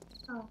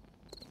 Oh.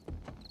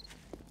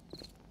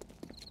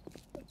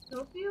 It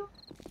killed you?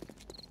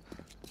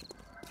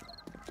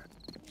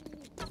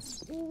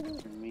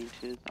 Turn me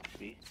into a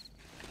zombie.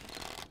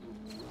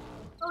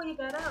 Oh, you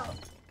got out.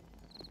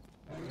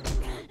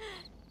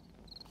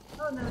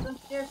 Oh no,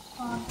 don't dare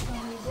spawn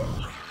from me,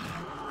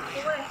 bitch.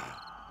 Get away.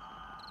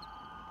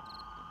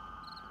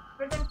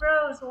 Everything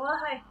froze,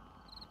 why?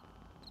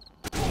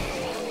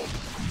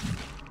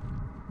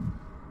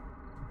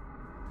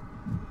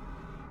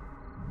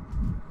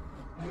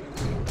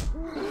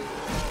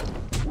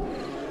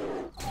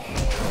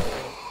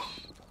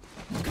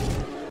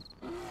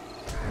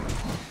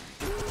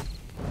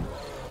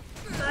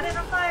 Got it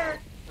on fire.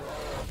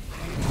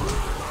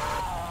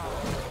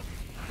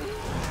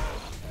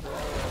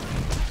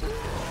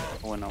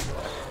 I went on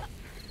fire.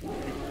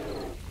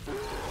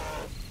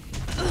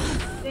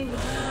 Dang it,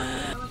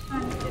 I was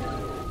trying to get out.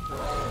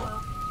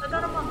 Well, I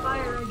got him on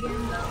fire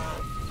again though.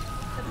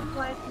 That's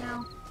twice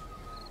now.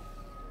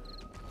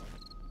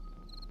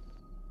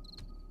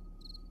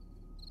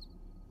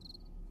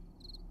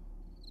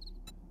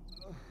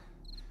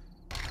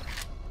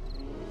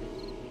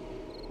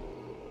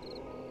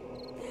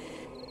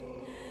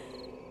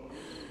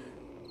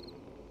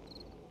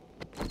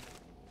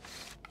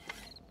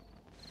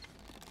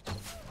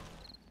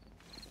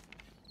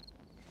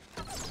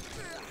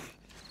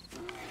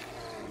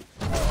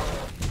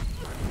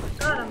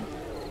 Got him.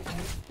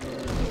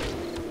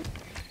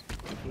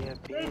 Yeah,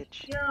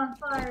 bitch. You're on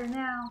fire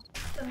now.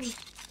 Let me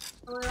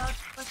pull it off.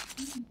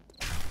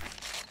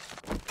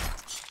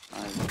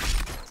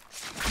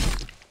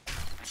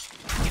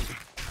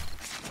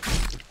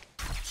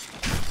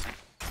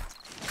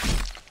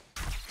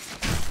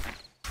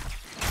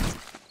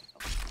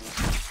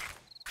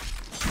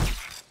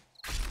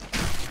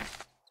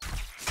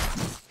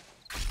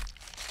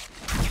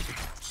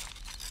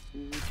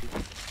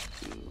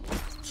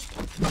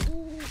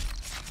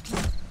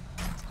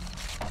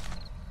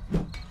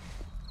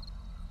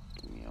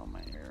 Give me all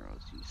my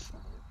arrows, you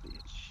son of a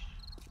bitch.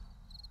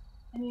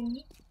 I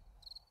mean,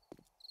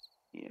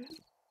 Yeah.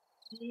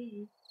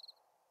 geez.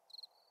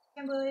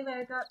 Can't believe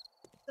I got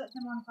set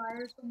him on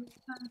fire so many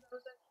times. That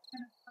was actually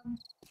kind of fun.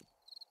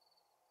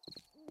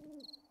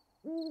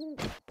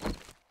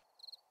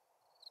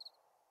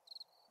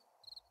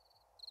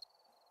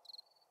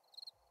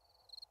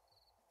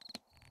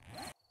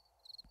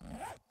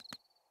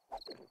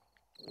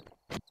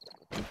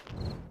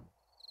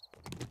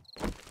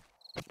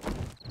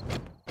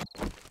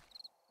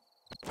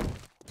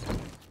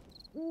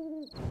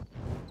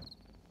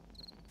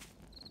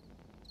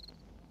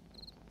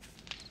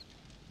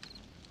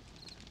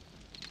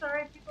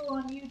 Sorry, people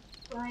on YouTube.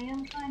 I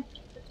am trying to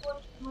keep the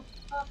torch as much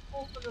as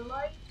possible for the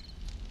light.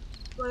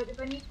 But if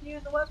I need to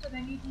use a weapon,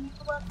 I need to use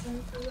a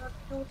weapon. So you have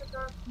to deal with the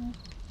darkness.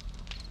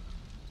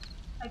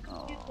 I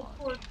could use the Oh,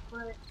 torch,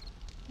 but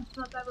it's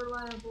not that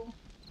reliable.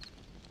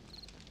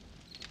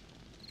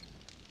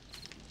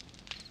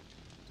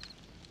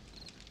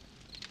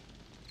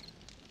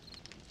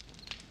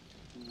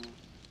 no.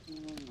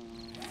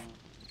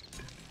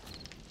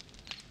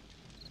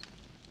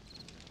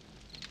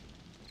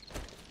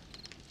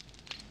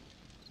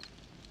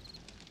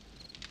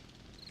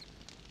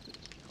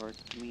 It's hard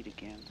to meet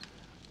again.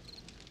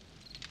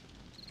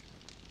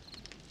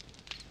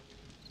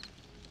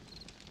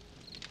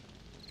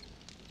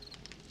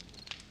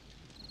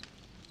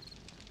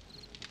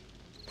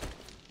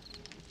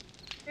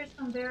 Here's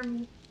some bear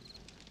meat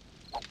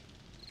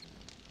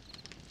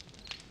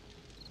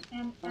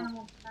and Oh,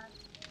 animal fat.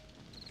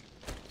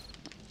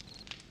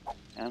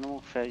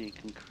 animal fat you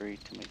can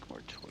create to make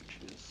more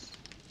torches.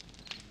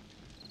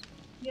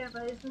 Yeah,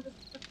 but isn't this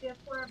supposed to be a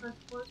forever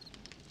torch?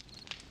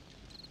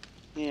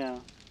 Yeah.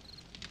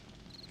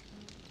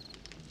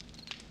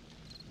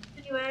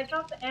 Anyway, I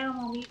dropped the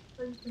animal meat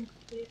so you can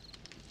cook it.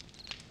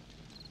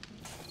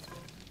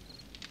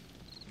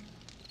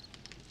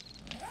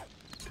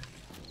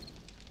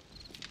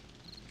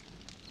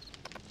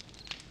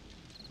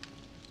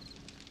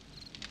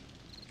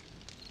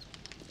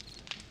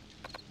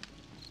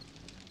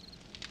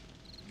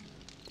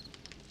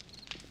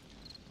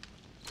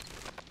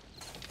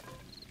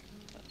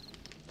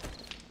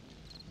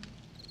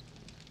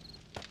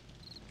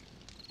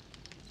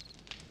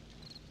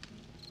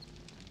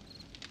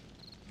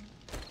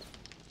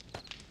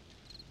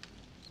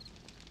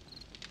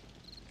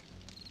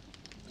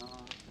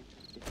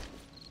 Get some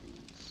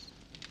things.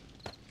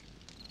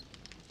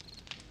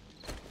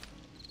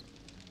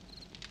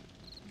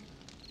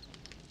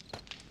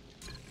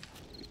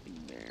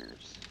 Creeping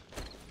bears.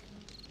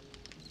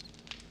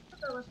 I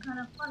thought that was kind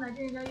of fun. I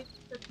didn't know you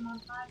could set them on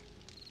fire.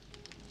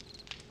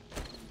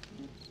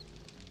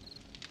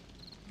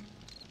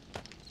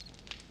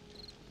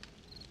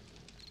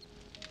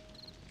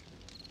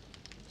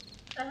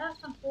 I have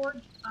some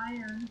forged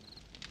iron.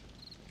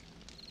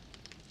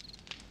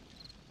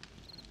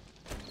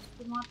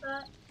 You want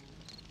that?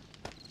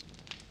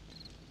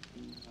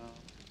 No.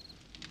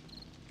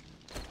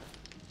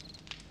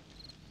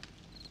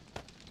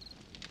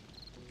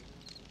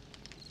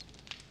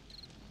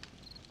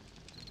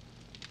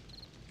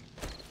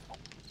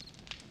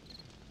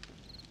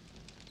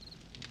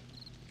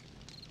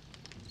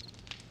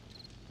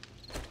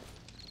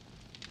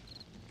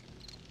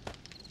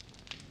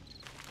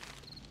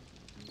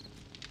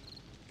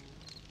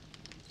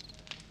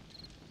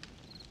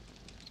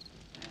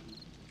 And,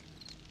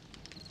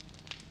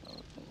 oh,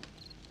 no.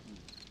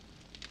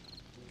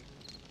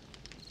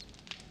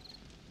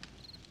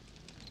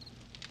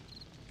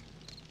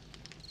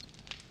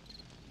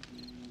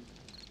 Mm,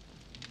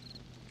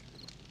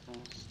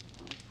 that's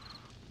not-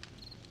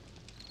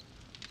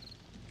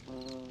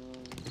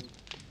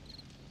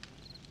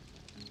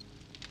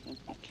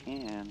 empty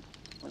can.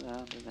 Where the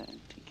hell did that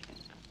empty can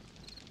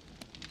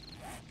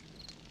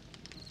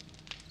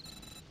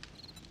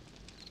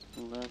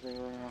go?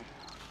 Leather.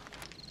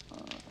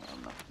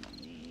 I'm not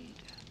gonna need.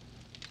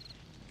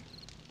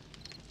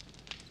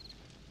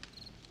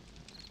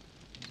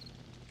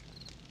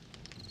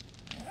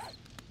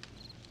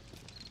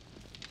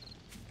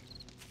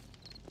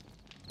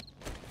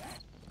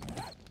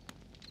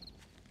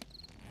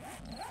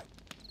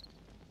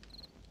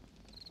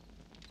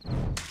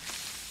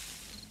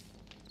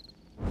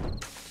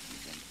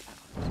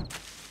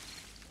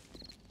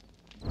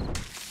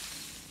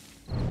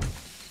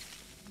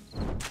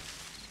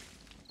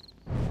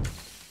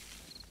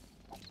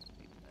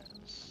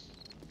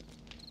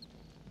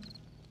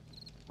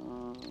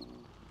 Uh,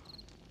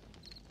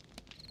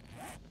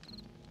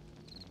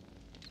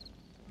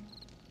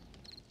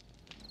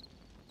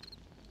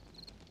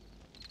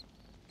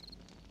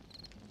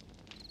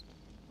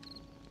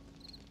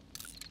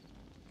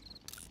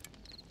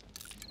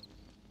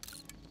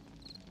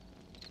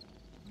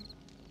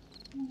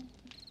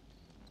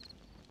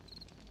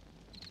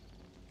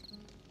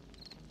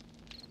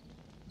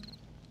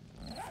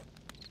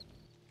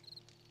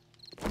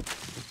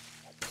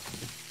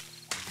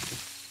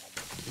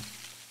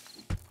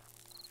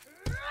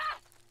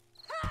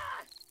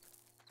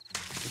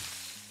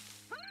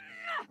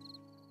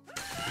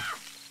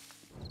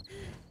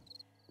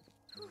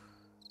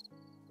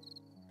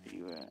 where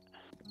you at?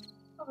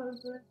 Oh, that was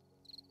good.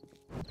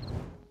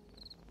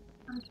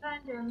 I'm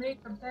trying to make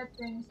a bed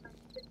thing so I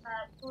can get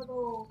that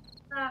little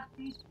craft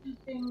these two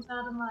things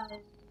out of my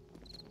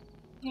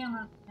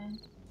camera thing.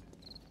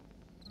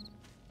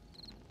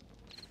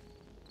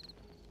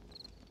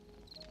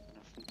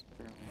 Nothing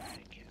growing.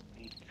 I can't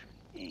make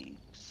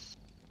eggs.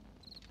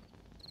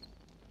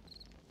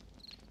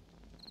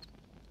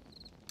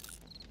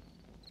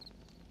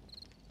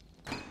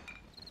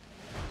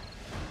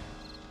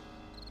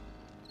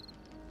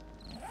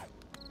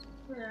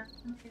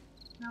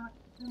 now I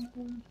can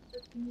own the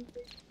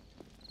music.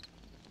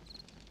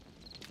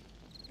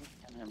 What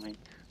can I make?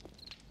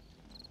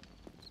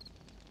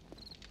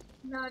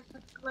 Now I just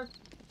have to collect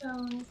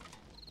stones.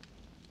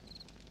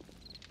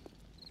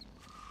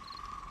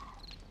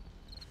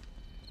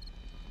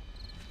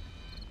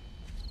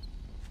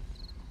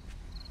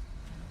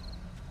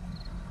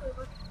 Wait,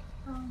 what's the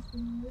stones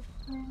in this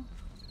thing?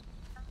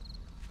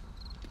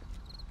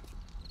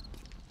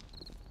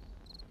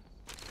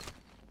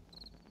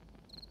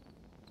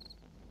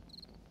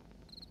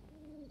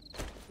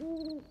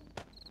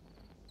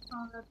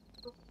 Oh, that's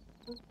the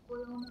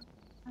oil on it.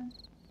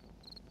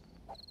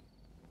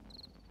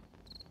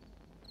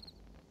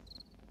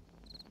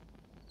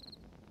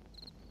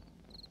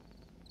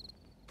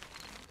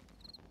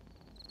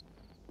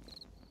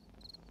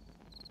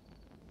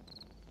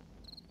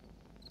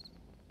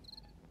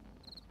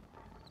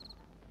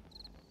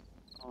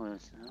 Oh,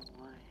 is that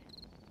why?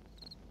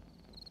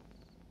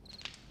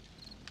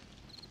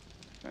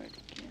 Try it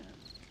again.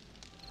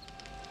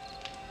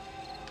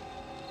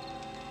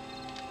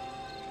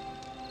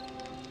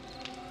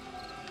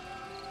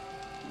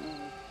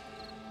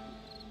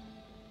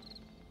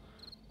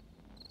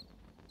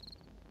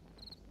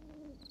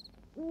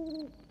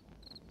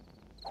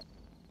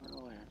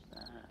 Oh, where's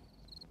that?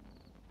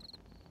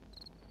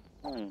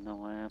 I don't even know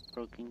why I have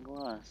broken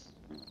glass.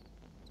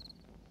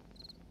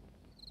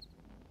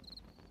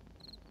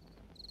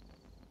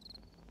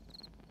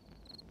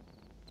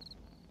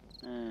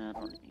 I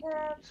don't need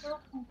these.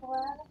 Broken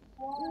glass.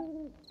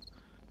 Why?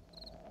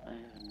 I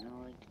have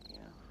no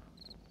idea.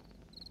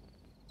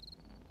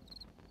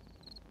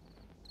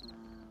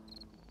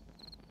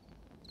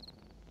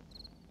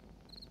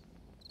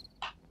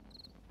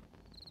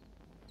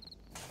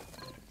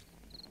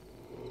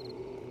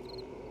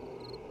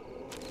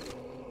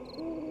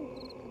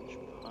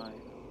 Pile.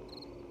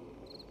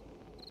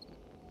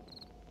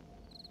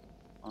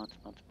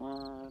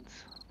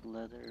 Mods.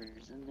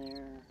 Leather's in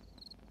there.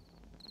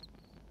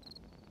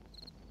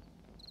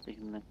 I think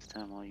next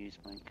time I'll use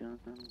my gun.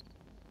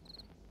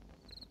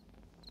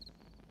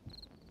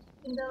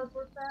 Can those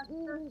work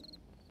faster?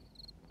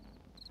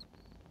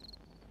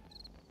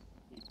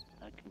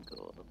 I can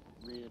go a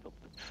little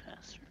bit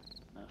faster.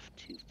 Not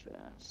too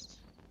fast.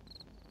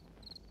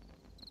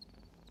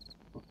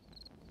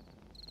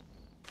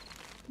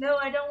 No,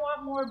 I don't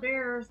want more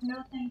bears.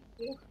 No, thank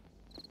you.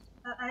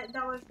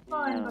 That was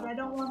fun, Yeah. but I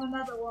don't want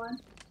another one.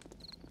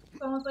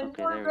 Someone's like,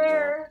 Okay, more there we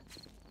bears.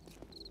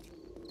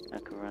 go. I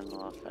can run a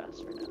lot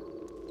faster now.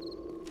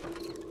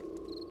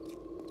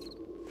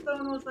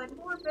 Someone was like,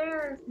 more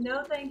bears.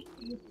 No, thank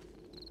you.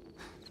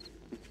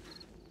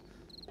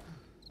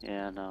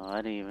 Yeah, no,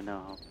 I didn't even know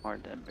how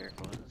hard that bear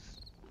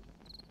was.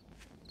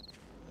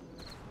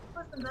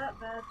 Wasn't that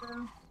bad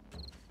though.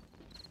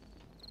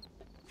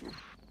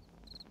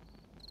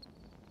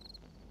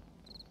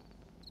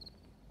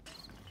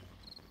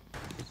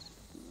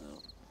 No,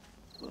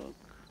 look.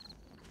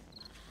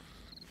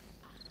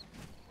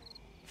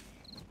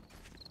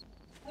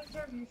 I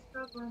hear you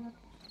struggling.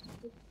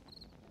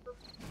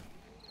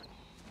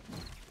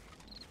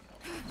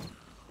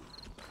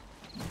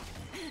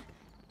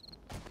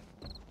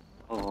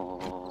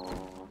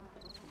 Oh.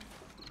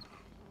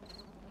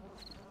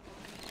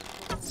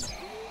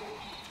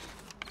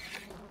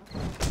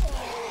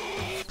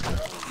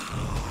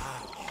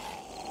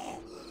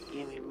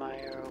 Give me my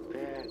arrow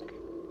back.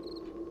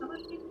 How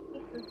much do you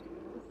take this?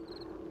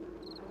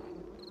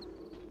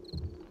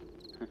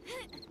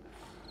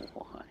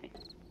 Why?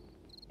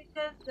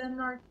 Because then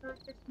our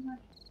characters can have,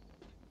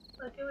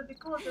 like, it would be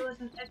cool if there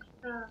was an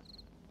extra,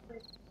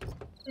 like,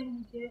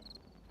 thing to get.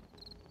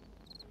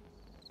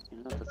 You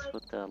know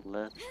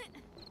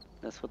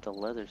that's what the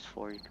leather's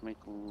for. You can make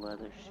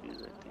leather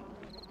shoes, I think.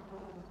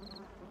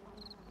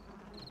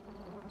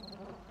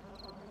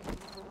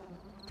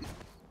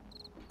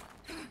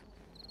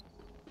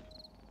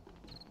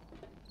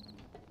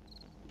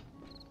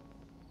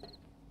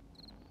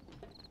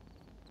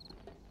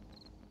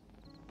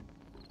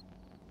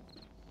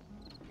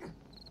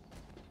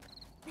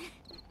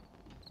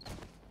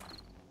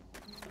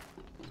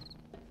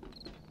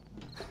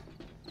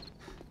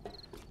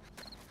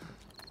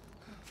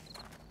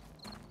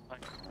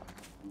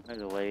 By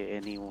the way,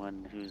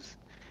 anyone who's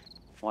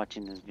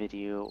watching this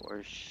video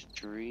or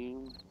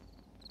stream,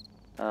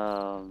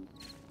 tell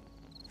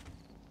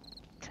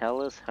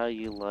us how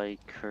you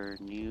like her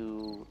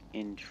new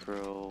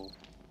intro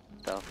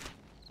stuff.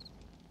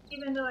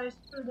 Even though I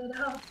screwed it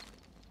up.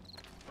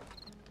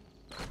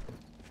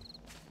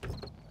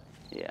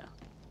 Yeah.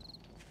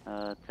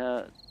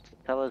 Tell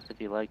us if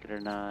you like it or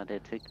not.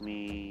 It took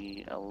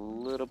me a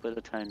little bit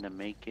of time to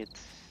make it,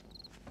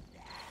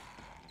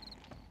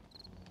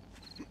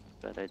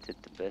 but I did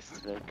the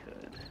best that I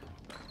could.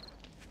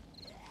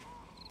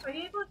 Are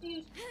you able to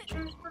use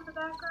pictures for the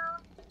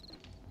background?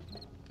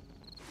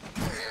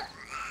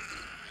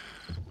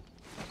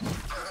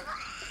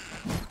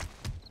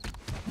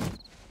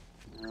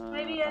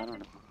 Maybe I don't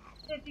know.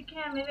 if you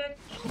can, maybe I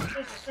should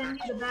just send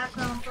you the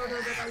background photo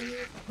that I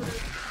used for the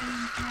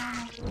stream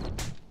channel.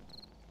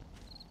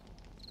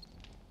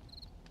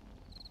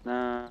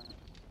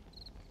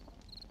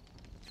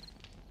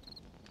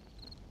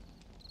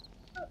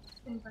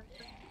 seems like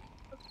that.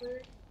 That's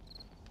weird.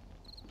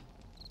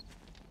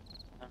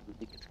 I don't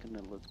think it's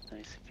gonna look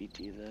nice if you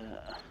do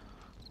that.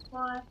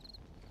 Why?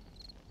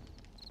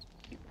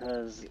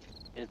 Because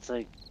it's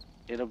like,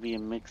 it'll be a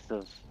mix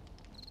of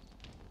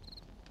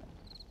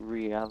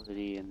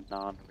reality and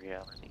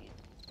non-reality.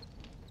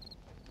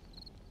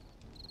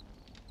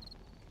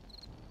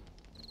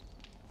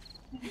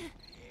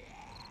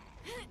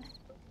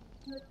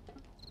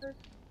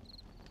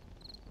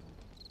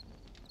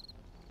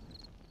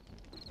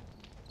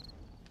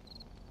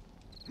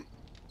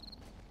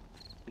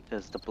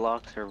 Because the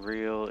blocks are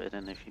real, and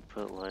then if you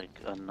put like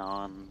a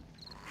non-real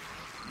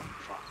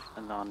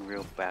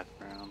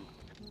background,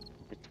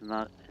 it's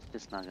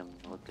just not gonna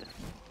look good.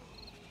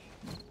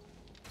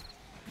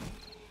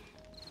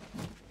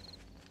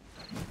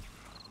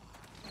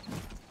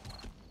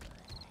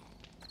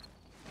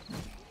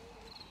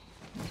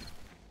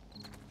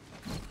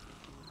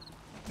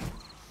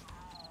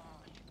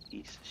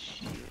 Piece of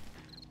shit.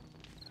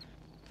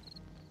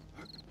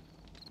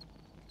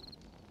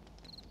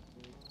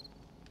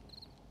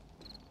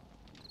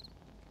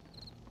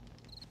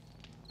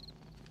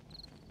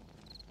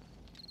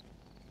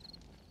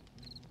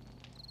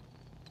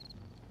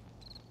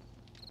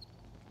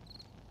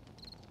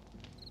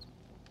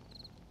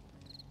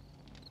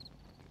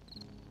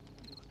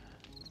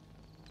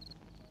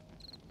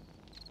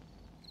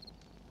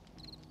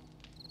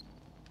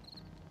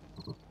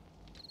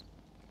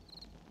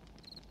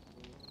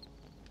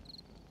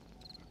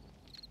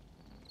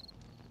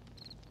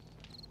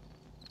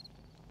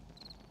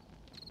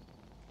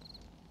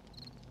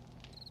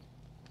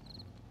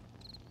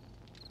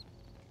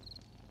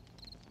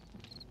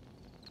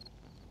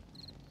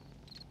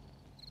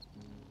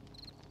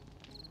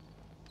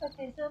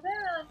 Okay, so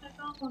apparently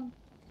my phone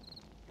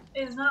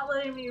is not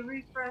letting me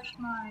refresh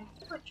my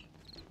Twitch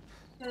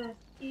because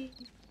he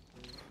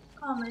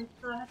comments,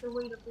 so I have to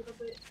wait a little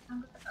bit.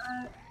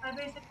 I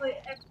basically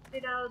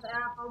exited out of the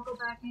app. I'll go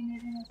back in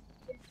it in a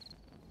second.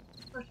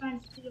 I was trying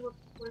to see what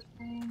people were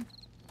saying.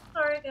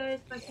 Sorry guys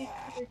if I can't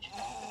see your chat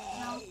right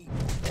now.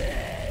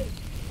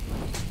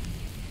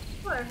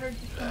 Oh, I heard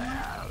you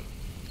someone.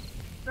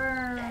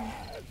 Burn.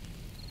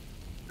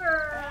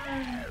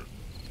 Burn.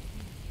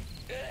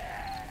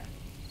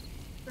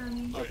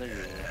 Burning. Oh, there you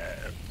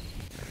are.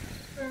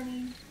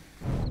 Burning.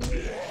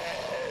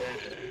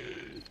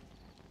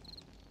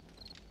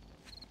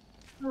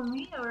 Oh,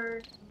 me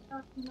or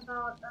talking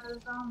about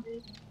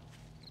zombies?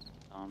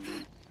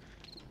 Zombie.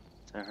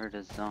 So I heard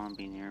a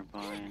zombie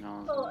nearby, and I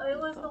was Oh, like, it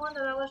what was the the one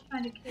that I was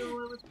trying to kill.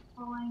 It was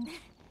calling.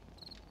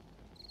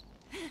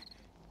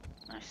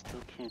 I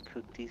still can't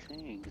cook these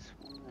eggs.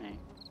 Why?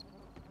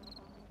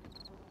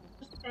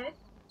 Just eggs?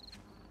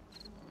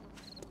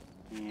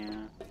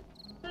 Yeah.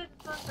 Good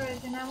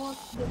coverage, and I won't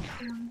get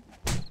soon.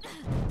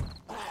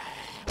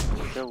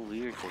 It's so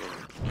weird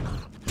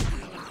that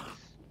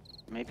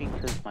maybe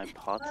because my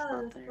pot's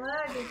Oh, not this there.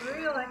 lag is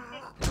real. I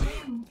can't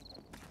swing.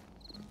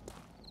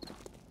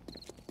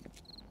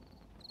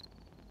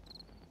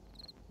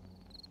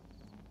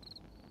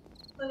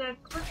 Like, I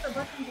click the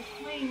button to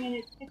swing, and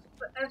it takes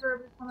forever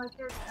before my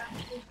character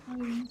actually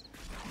swings.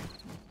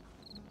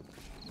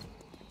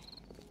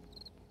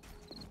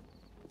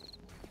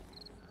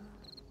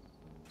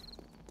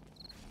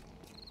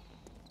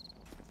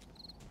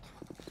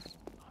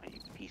 Oh, you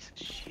piece of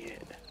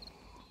shit.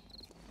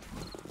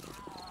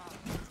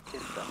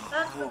 Get the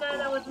That's the fuck guy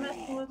that was off me.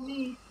 messing with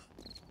me.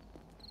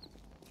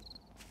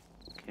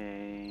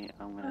 Okay,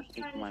 I'm I gonna was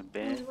take trying to my swing,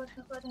 bed. he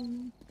wasn't letting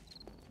me.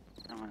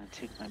 I'm gonna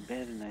take my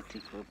bed, and I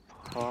think we're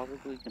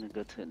probably gonna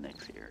go to the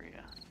next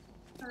area.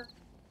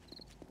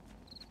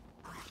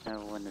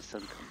 When the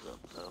sun comes up,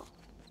 though.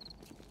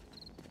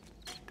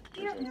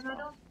 Hear him, I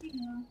don't see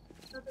him.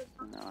 No,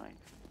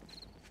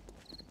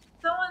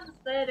 Someone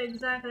said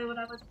exactly what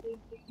I was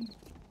thinking.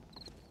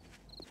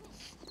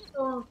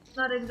 Well,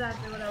 not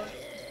exactly what I was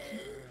thinking.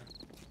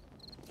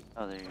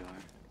 oh, there you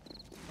are.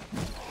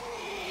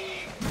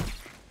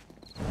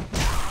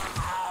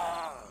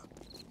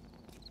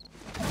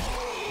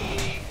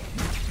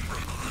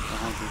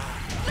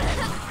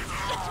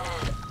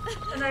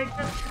 And I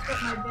just picked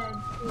up my bed.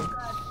 Oh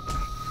god.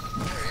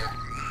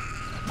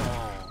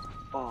 Oh,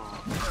 fuck.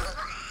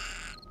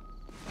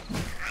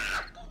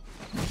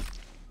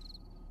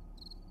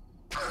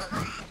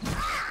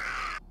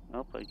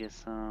 Nope, I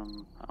guess,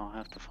 I'll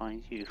have to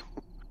find you.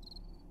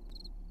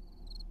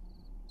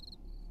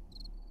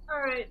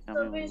 Alright, Tell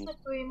me so when you...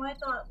 basically my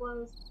thought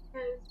was,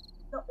 because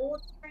the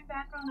old screen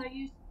background I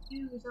used to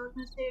use, I was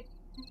going to say if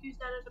you can use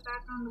that as a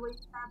background the way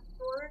you have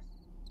yours.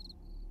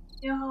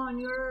 You know how on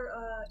your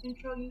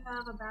intro you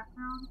have a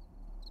background?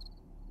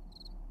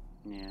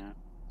 Yeah.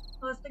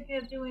 I was thinking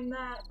of doing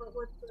that, but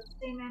with the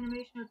same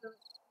animation of the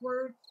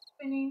words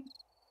spinning.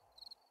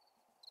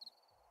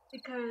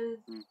 Because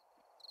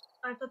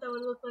I thought that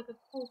would look like a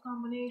cool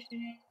combination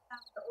and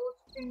have the old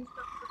screen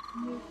stuff with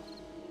the new.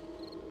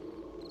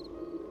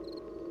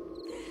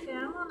 Okay,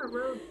 I'm on a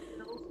road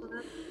still, so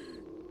that's...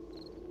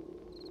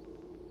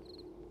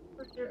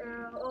 Where's your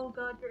arrow? Oh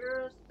god, your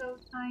arrow's so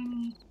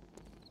tiny.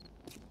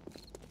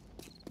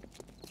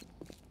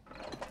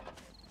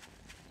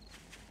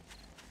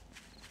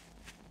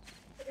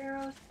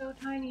 arrow is so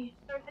tiny.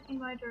 Start heading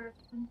my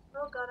direction.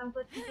 Oh god, I'm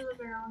glitching to the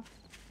ground.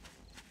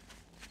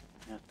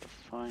 I have to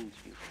find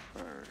you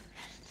first.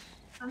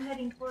 I'm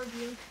heading toward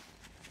you.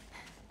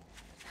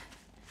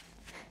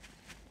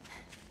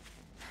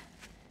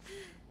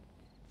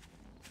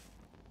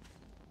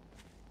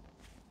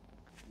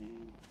 Okay,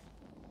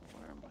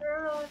 where am The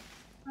arrow is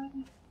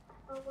tiny.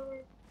 Oh,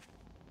 wait.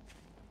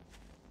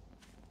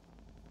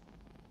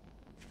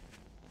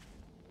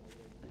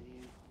 I?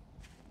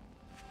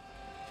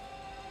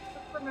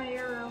 Look for my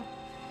arrow.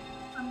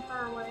 I'm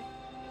far away.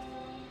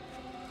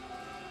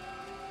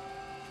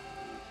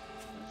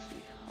 Let's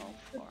see how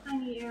The far.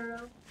 tiny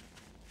arrow.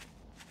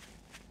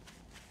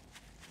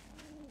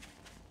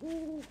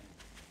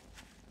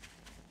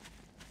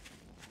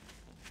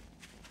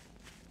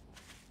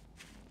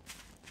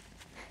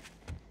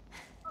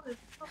 Oh, it's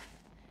so.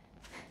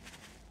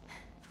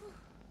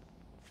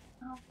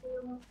 Hopefully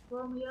it won't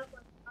blow me up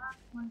like the last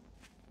one.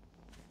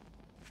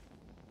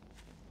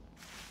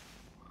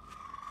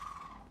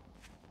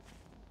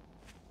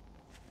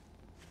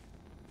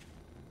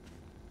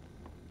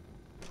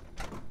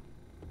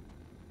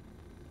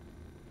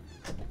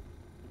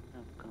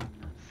 I've gone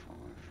that far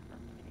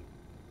from me.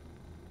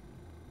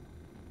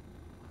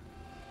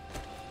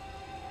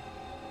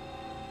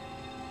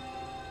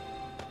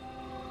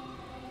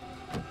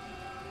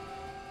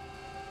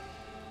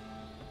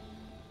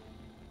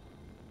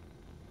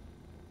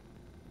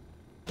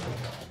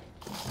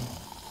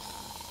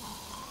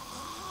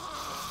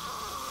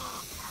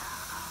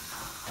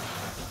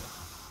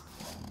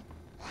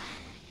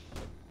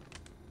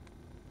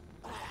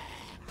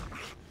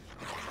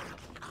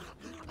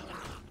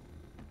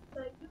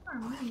 But you are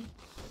me.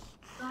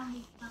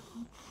 Zombie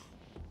sounds.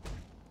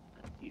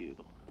 You.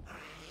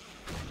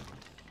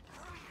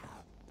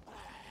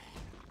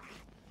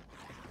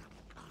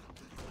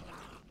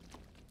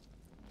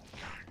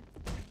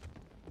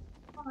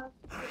 Oh, that's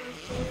a good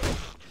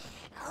idea.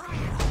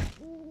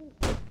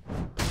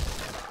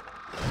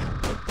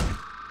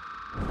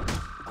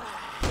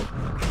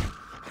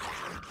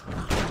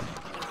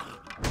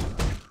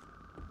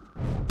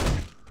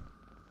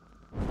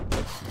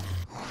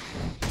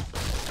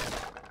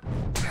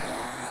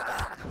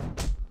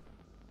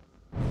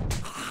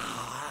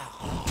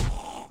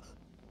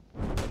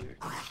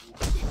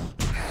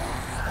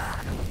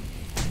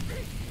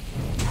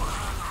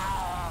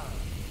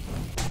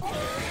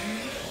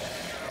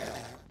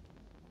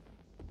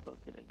 Fuck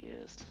it, I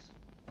guess.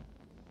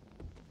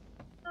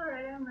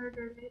 Alright, I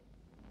murdered it.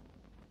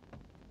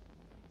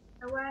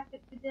 I whacked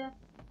it to death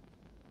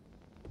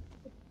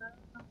with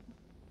the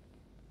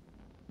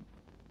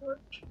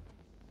torch.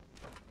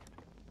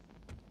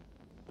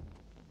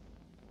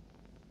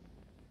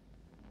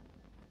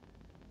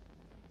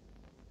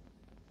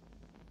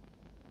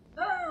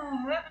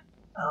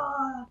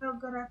 Oh, I felt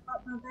good. I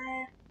caught my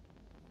back.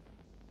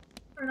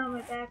 Or not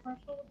my back, my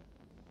shoulder.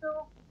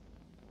 So,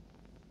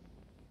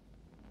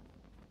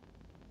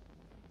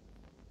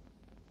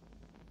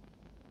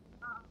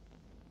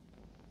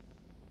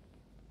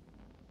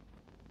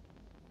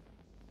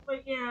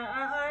 but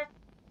yeah,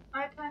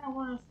 I kind of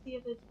want to see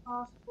if it's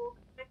possible.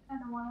 Cause I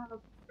kind of want to have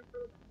a picture for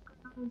the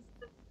background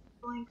instead of just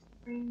a blank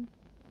screen.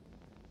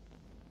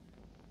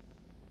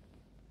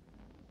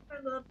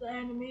 I love the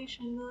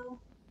animation though.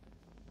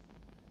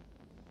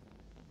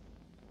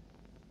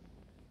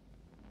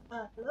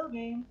 Hello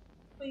game.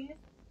 Please.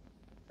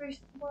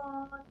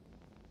 Respawn.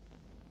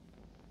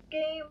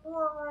 Game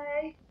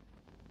why?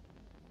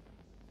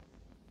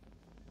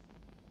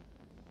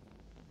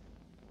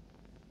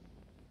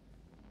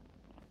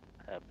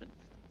 Happened.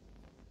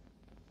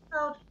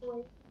 I'll just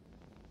wait.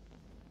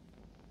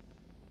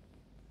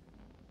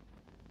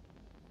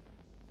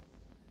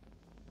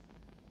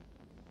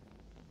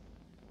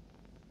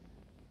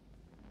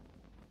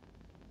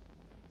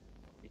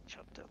 Let me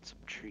chop down some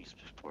trees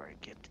before I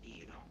get to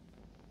you.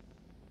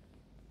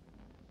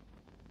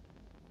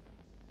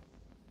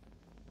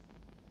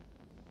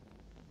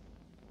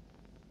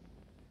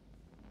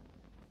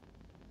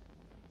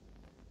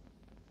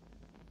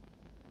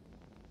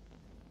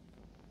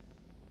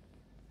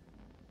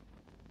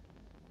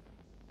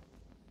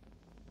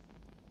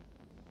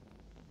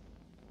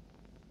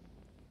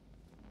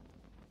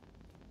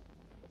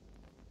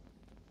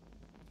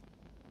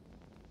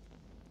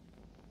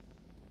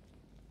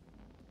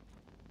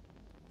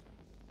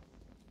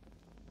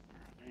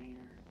 There.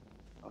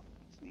 Oh,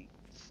 these.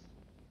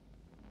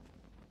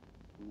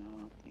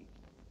 No, thank you.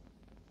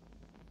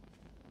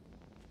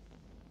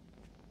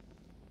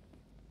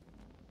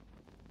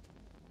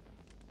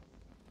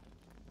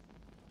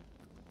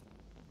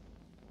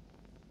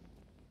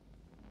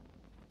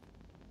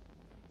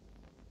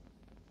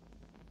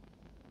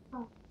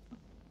 Oh,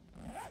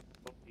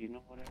 Oh, you know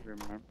what I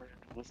remembered?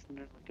 Wasn't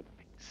there like a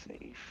big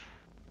safe?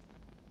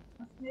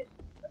 wasn't it?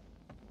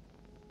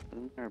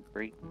 Wasn't there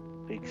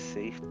a big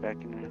safe back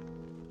in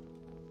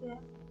Yeah.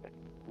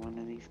 one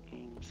of these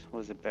games?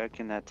 Was it back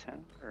in that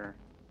town or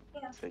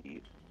Yeah. is that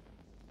you?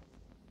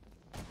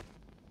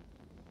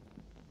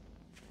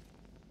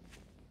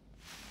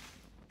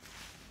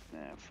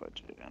 Nah,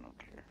 fudge it. I don't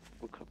care.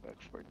 We'll come back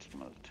for it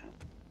some other time.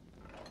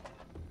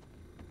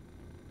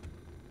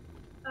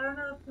 I don't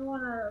know if you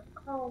want to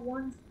call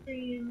one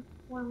stream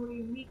when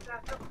we meet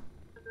back up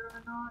together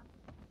or not.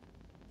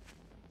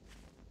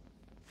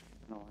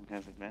 How long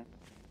has it been?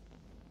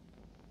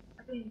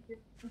 I think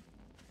it's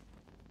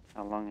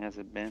How long has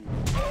it been?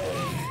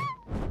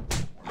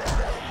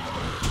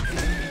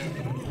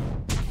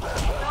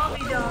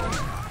 Zombie dog.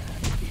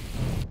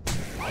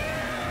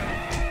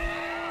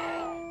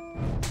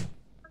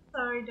 I'm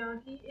sorry,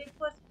 doggy. It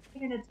was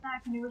making an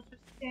attack and it was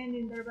just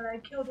standing there, but I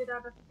killed it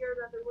out of fear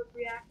that it would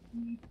react to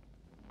me.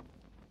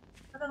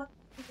 I don't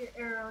see your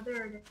arrow.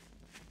 There it is.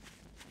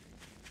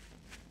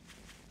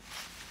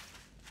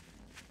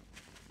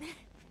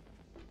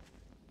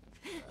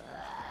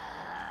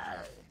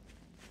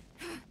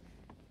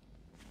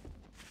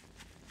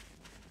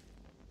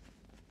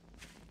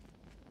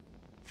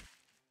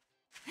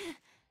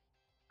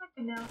 I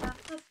can now have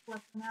this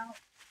weapon out.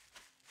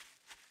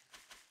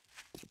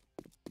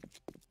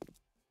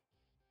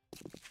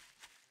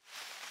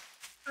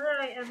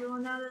 Alright,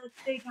 everyone, now that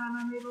it's daytime,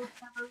 I'm able to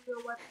have a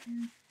real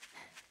weapon.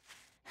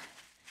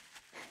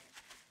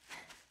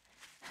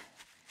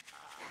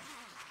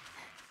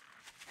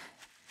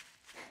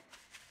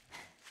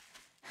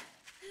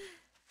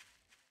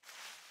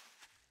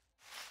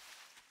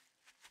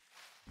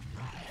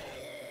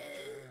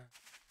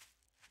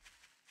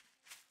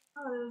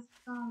 Oh, there's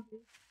zombies.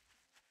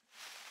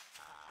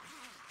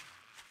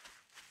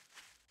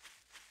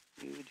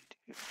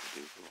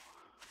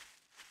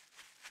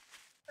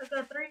 I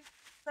got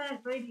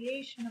 3%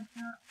 radiation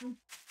apparently.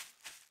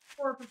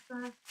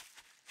 4%.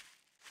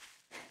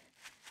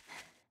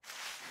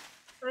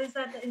 Or is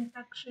that the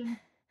infection?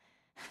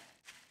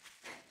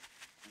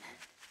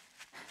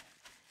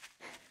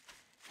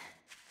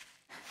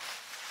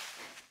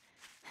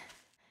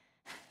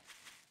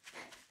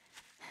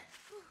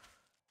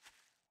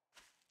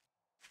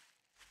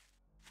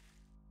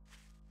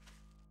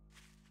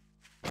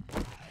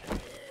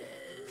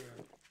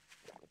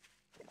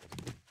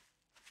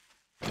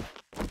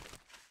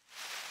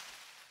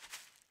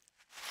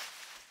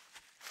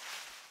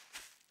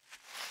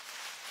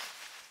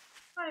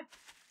 Right.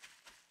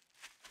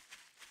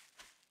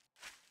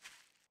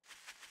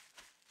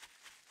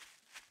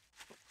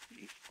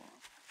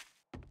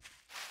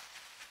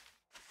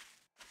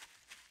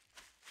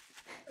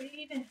 Are you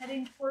even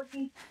heading toward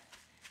me?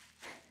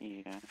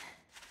 Yeah.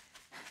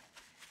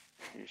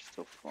 You're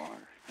still far.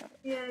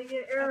 Yeah,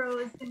 your arrow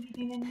isn't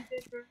getting any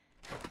bigger.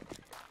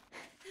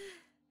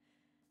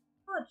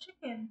 Oh, a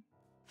chicken.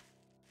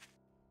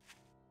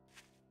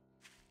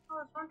 I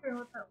was wondering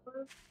what that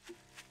was.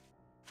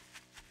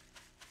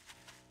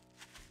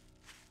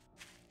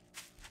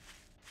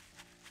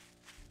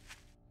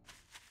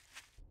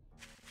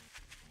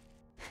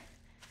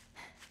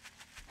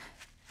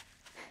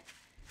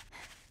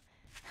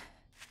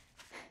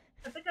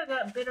 I think I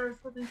got bitter or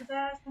something because I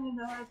asked something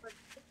that has like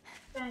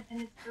 6%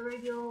 and it's the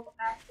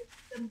radioactive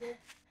symbol.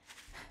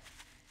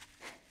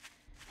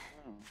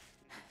 Oh.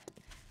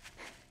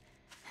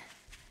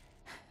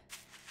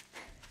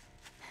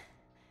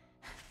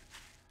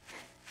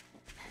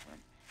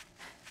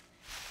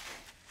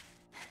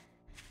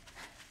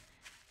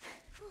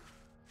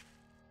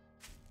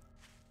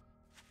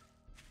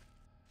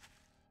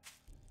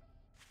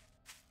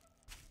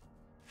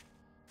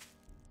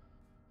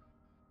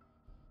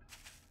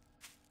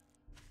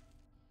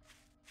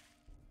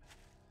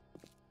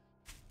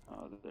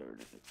 Oh, there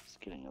it is. It's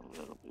getting a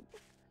little bit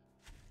better.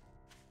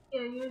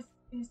 Yeah, yours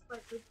seems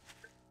slightly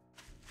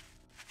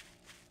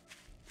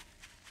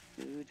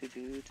Do.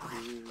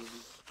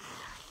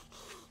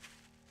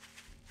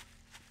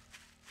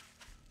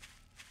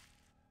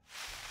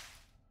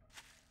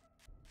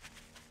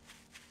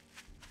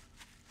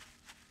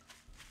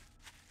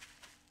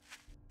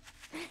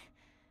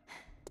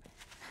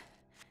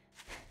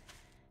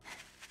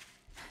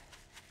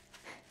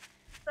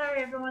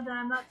 Sorry everyone that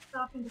I'm not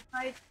stopping to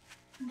fight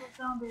single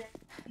zombie I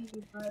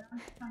see, but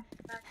I'm trying to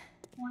get back to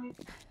the point.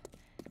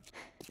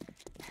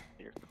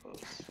 You're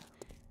close.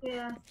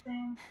 Yeah,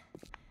 same.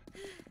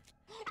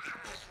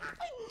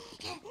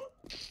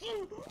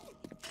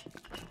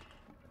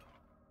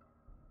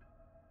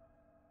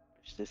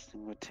 Wish this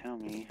thing would tell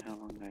me how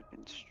long I've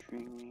been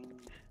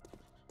streaming.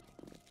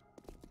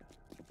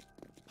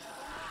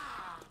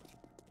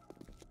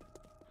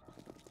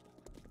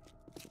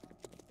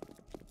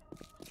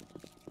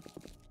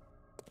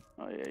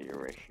 Oh yeah, you're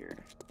right here.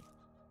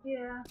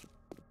 Yeah.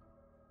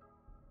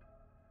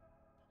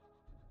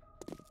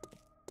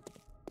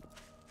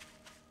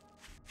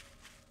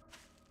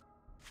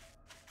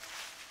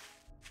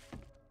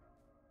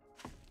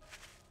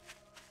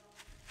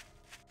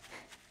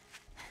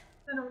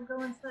 Then I'll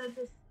go inside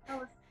this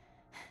house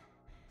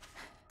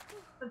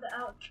for the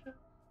outro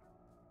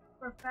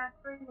or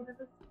factory, whatever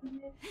this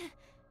thing is.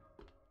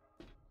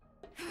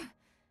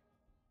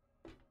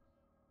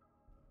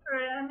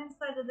 Alright, I'm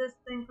inside of this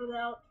thing for the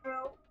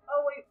outro.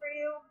 I'll wait for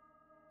you.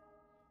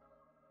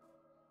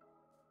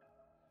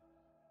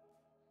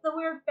 The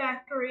weird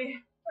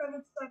factory. I'm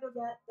inside of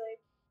that thing.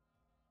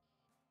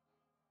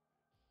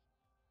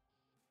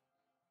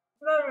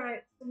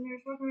 Alright,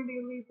 seniors, we're going to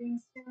be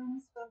leaving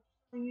soon, so just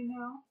letting you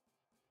know.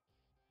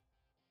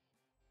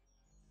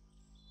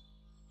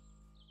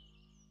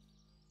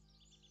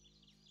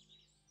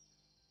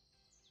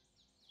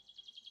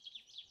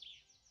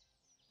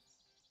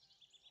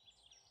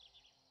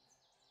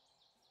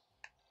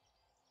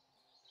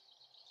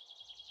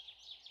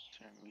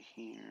 Over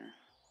here.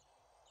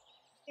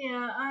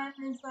 Yeah, I'm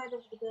inside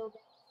of the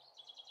building.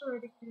 It's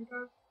already getting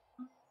dark.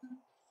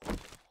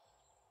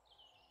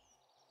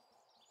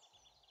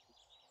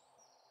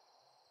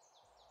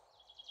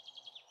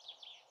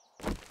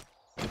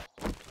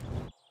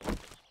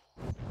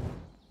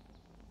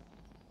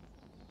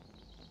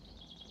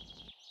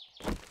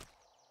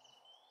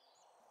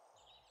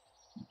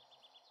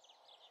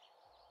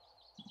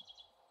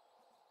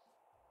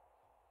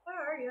 Where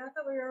are you? I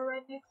thought we were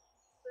right next to it.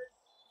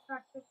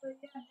 Practically,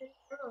 yeah, big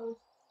arrows.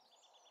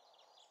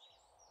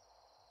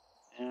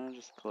 Yeah, I'm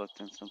just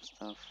collecting some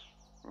stuff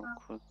real Oh.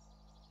 quick.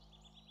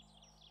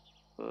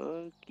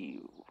 Fuck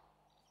you.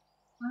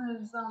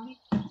 One zombie.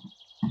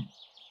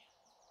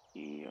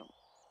 Yep.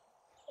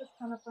 That's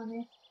kind of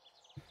funny.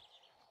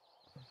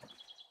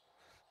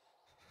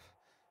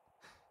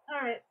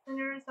 Alright,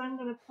 sinners, I'm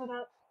gonna put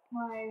up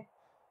my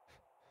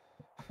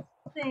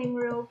thing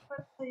real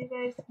quick so you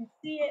guys can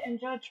see it and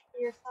judge for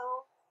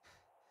yourselves.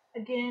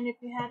 Again, if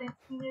you hadn't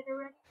seen it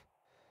already.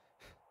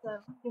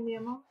 So, give me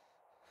a moment.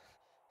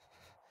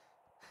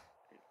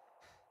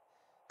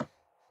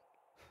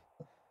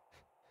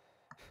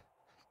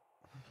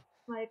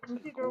 My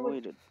computer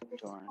would Avoided,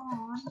 darn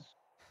respond. it.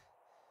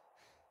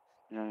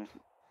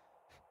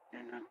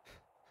 You're not.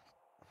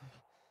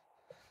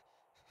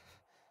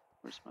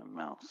 Where's my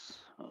mouse?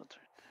 Oh, it's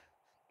right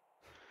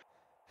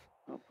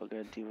there. Oh, I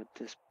gotta deal with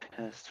this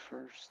pest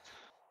first.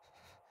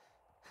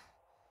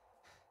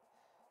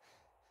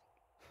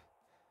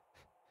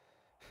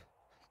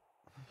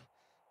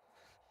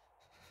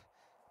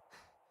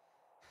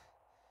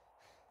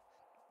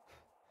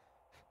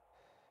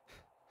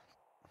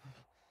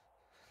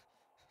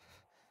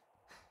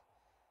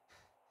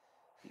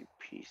 You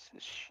piece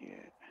of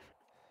shit.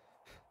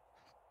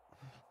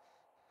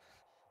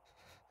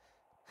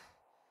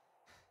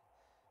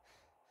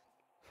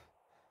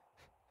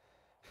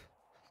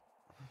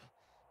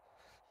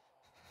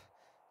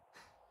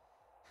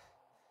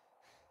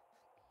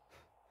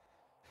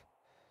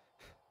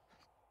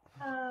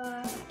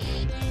 I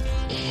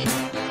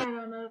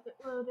don't know if it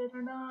loaded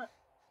or not.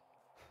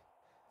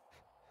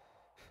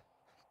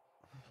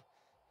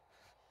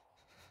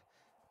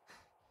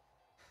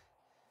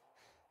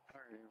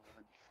 Alright,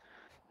 everyone.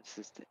 This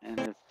is the end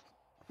of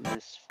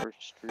this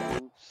first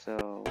stream,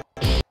 so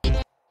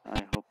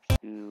I hope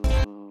you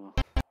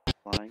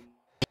like,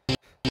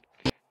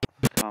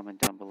 comment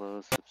down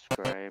below,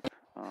 subscribe.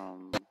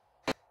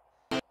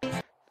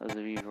 Those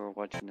of you who are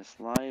watching this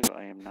live,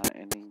 I am not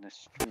ending the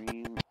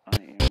stream. I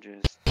am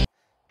just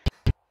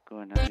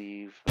going to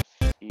leave a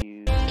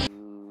few,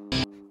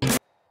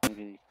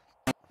 maybe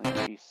like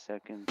a few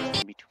seconds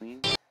in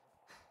between.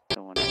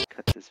 So when I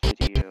cut this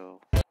video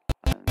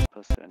and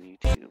post it on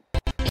YouTube.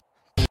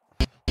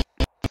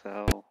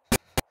 So,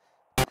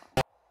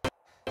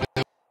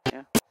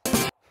 yeah.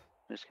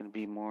 There's going to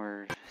be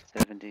more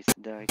 7 Days to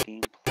Die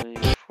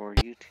gameplay for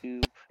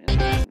YouTube,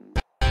 and then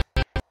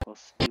we'll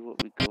see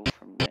what we go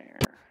from there.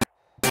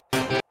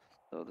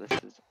 So this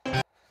is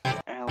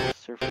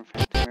Alistair from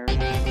Phantom America.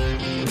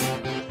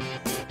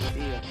 See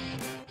ya.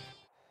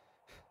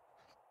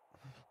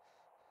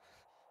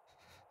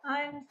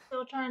 I'm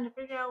still trying to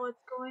figure out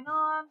what's going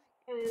on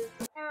because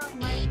apparently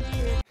my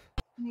computer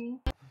hates me.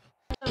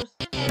 So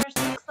sinners,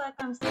 looks like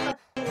I'm stuck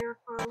here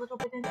for a little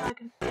bit until I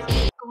can figure out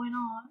what's going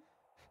on.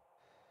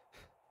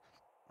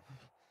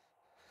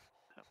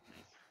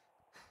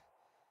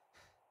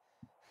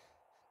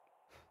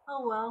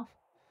 Oh well.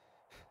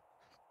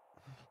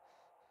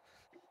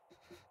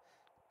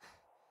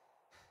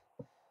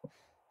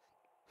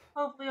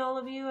 Hopefully all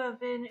of you have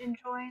been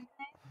enjoying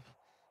things.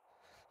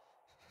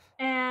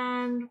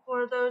 And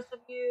for those of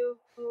you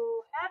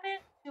who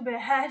haven't, too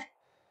bad.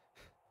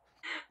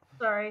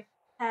 Sorry,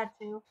 had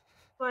to.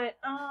 But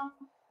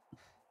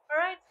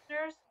alright,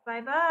 sinners,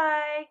 bye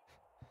bye.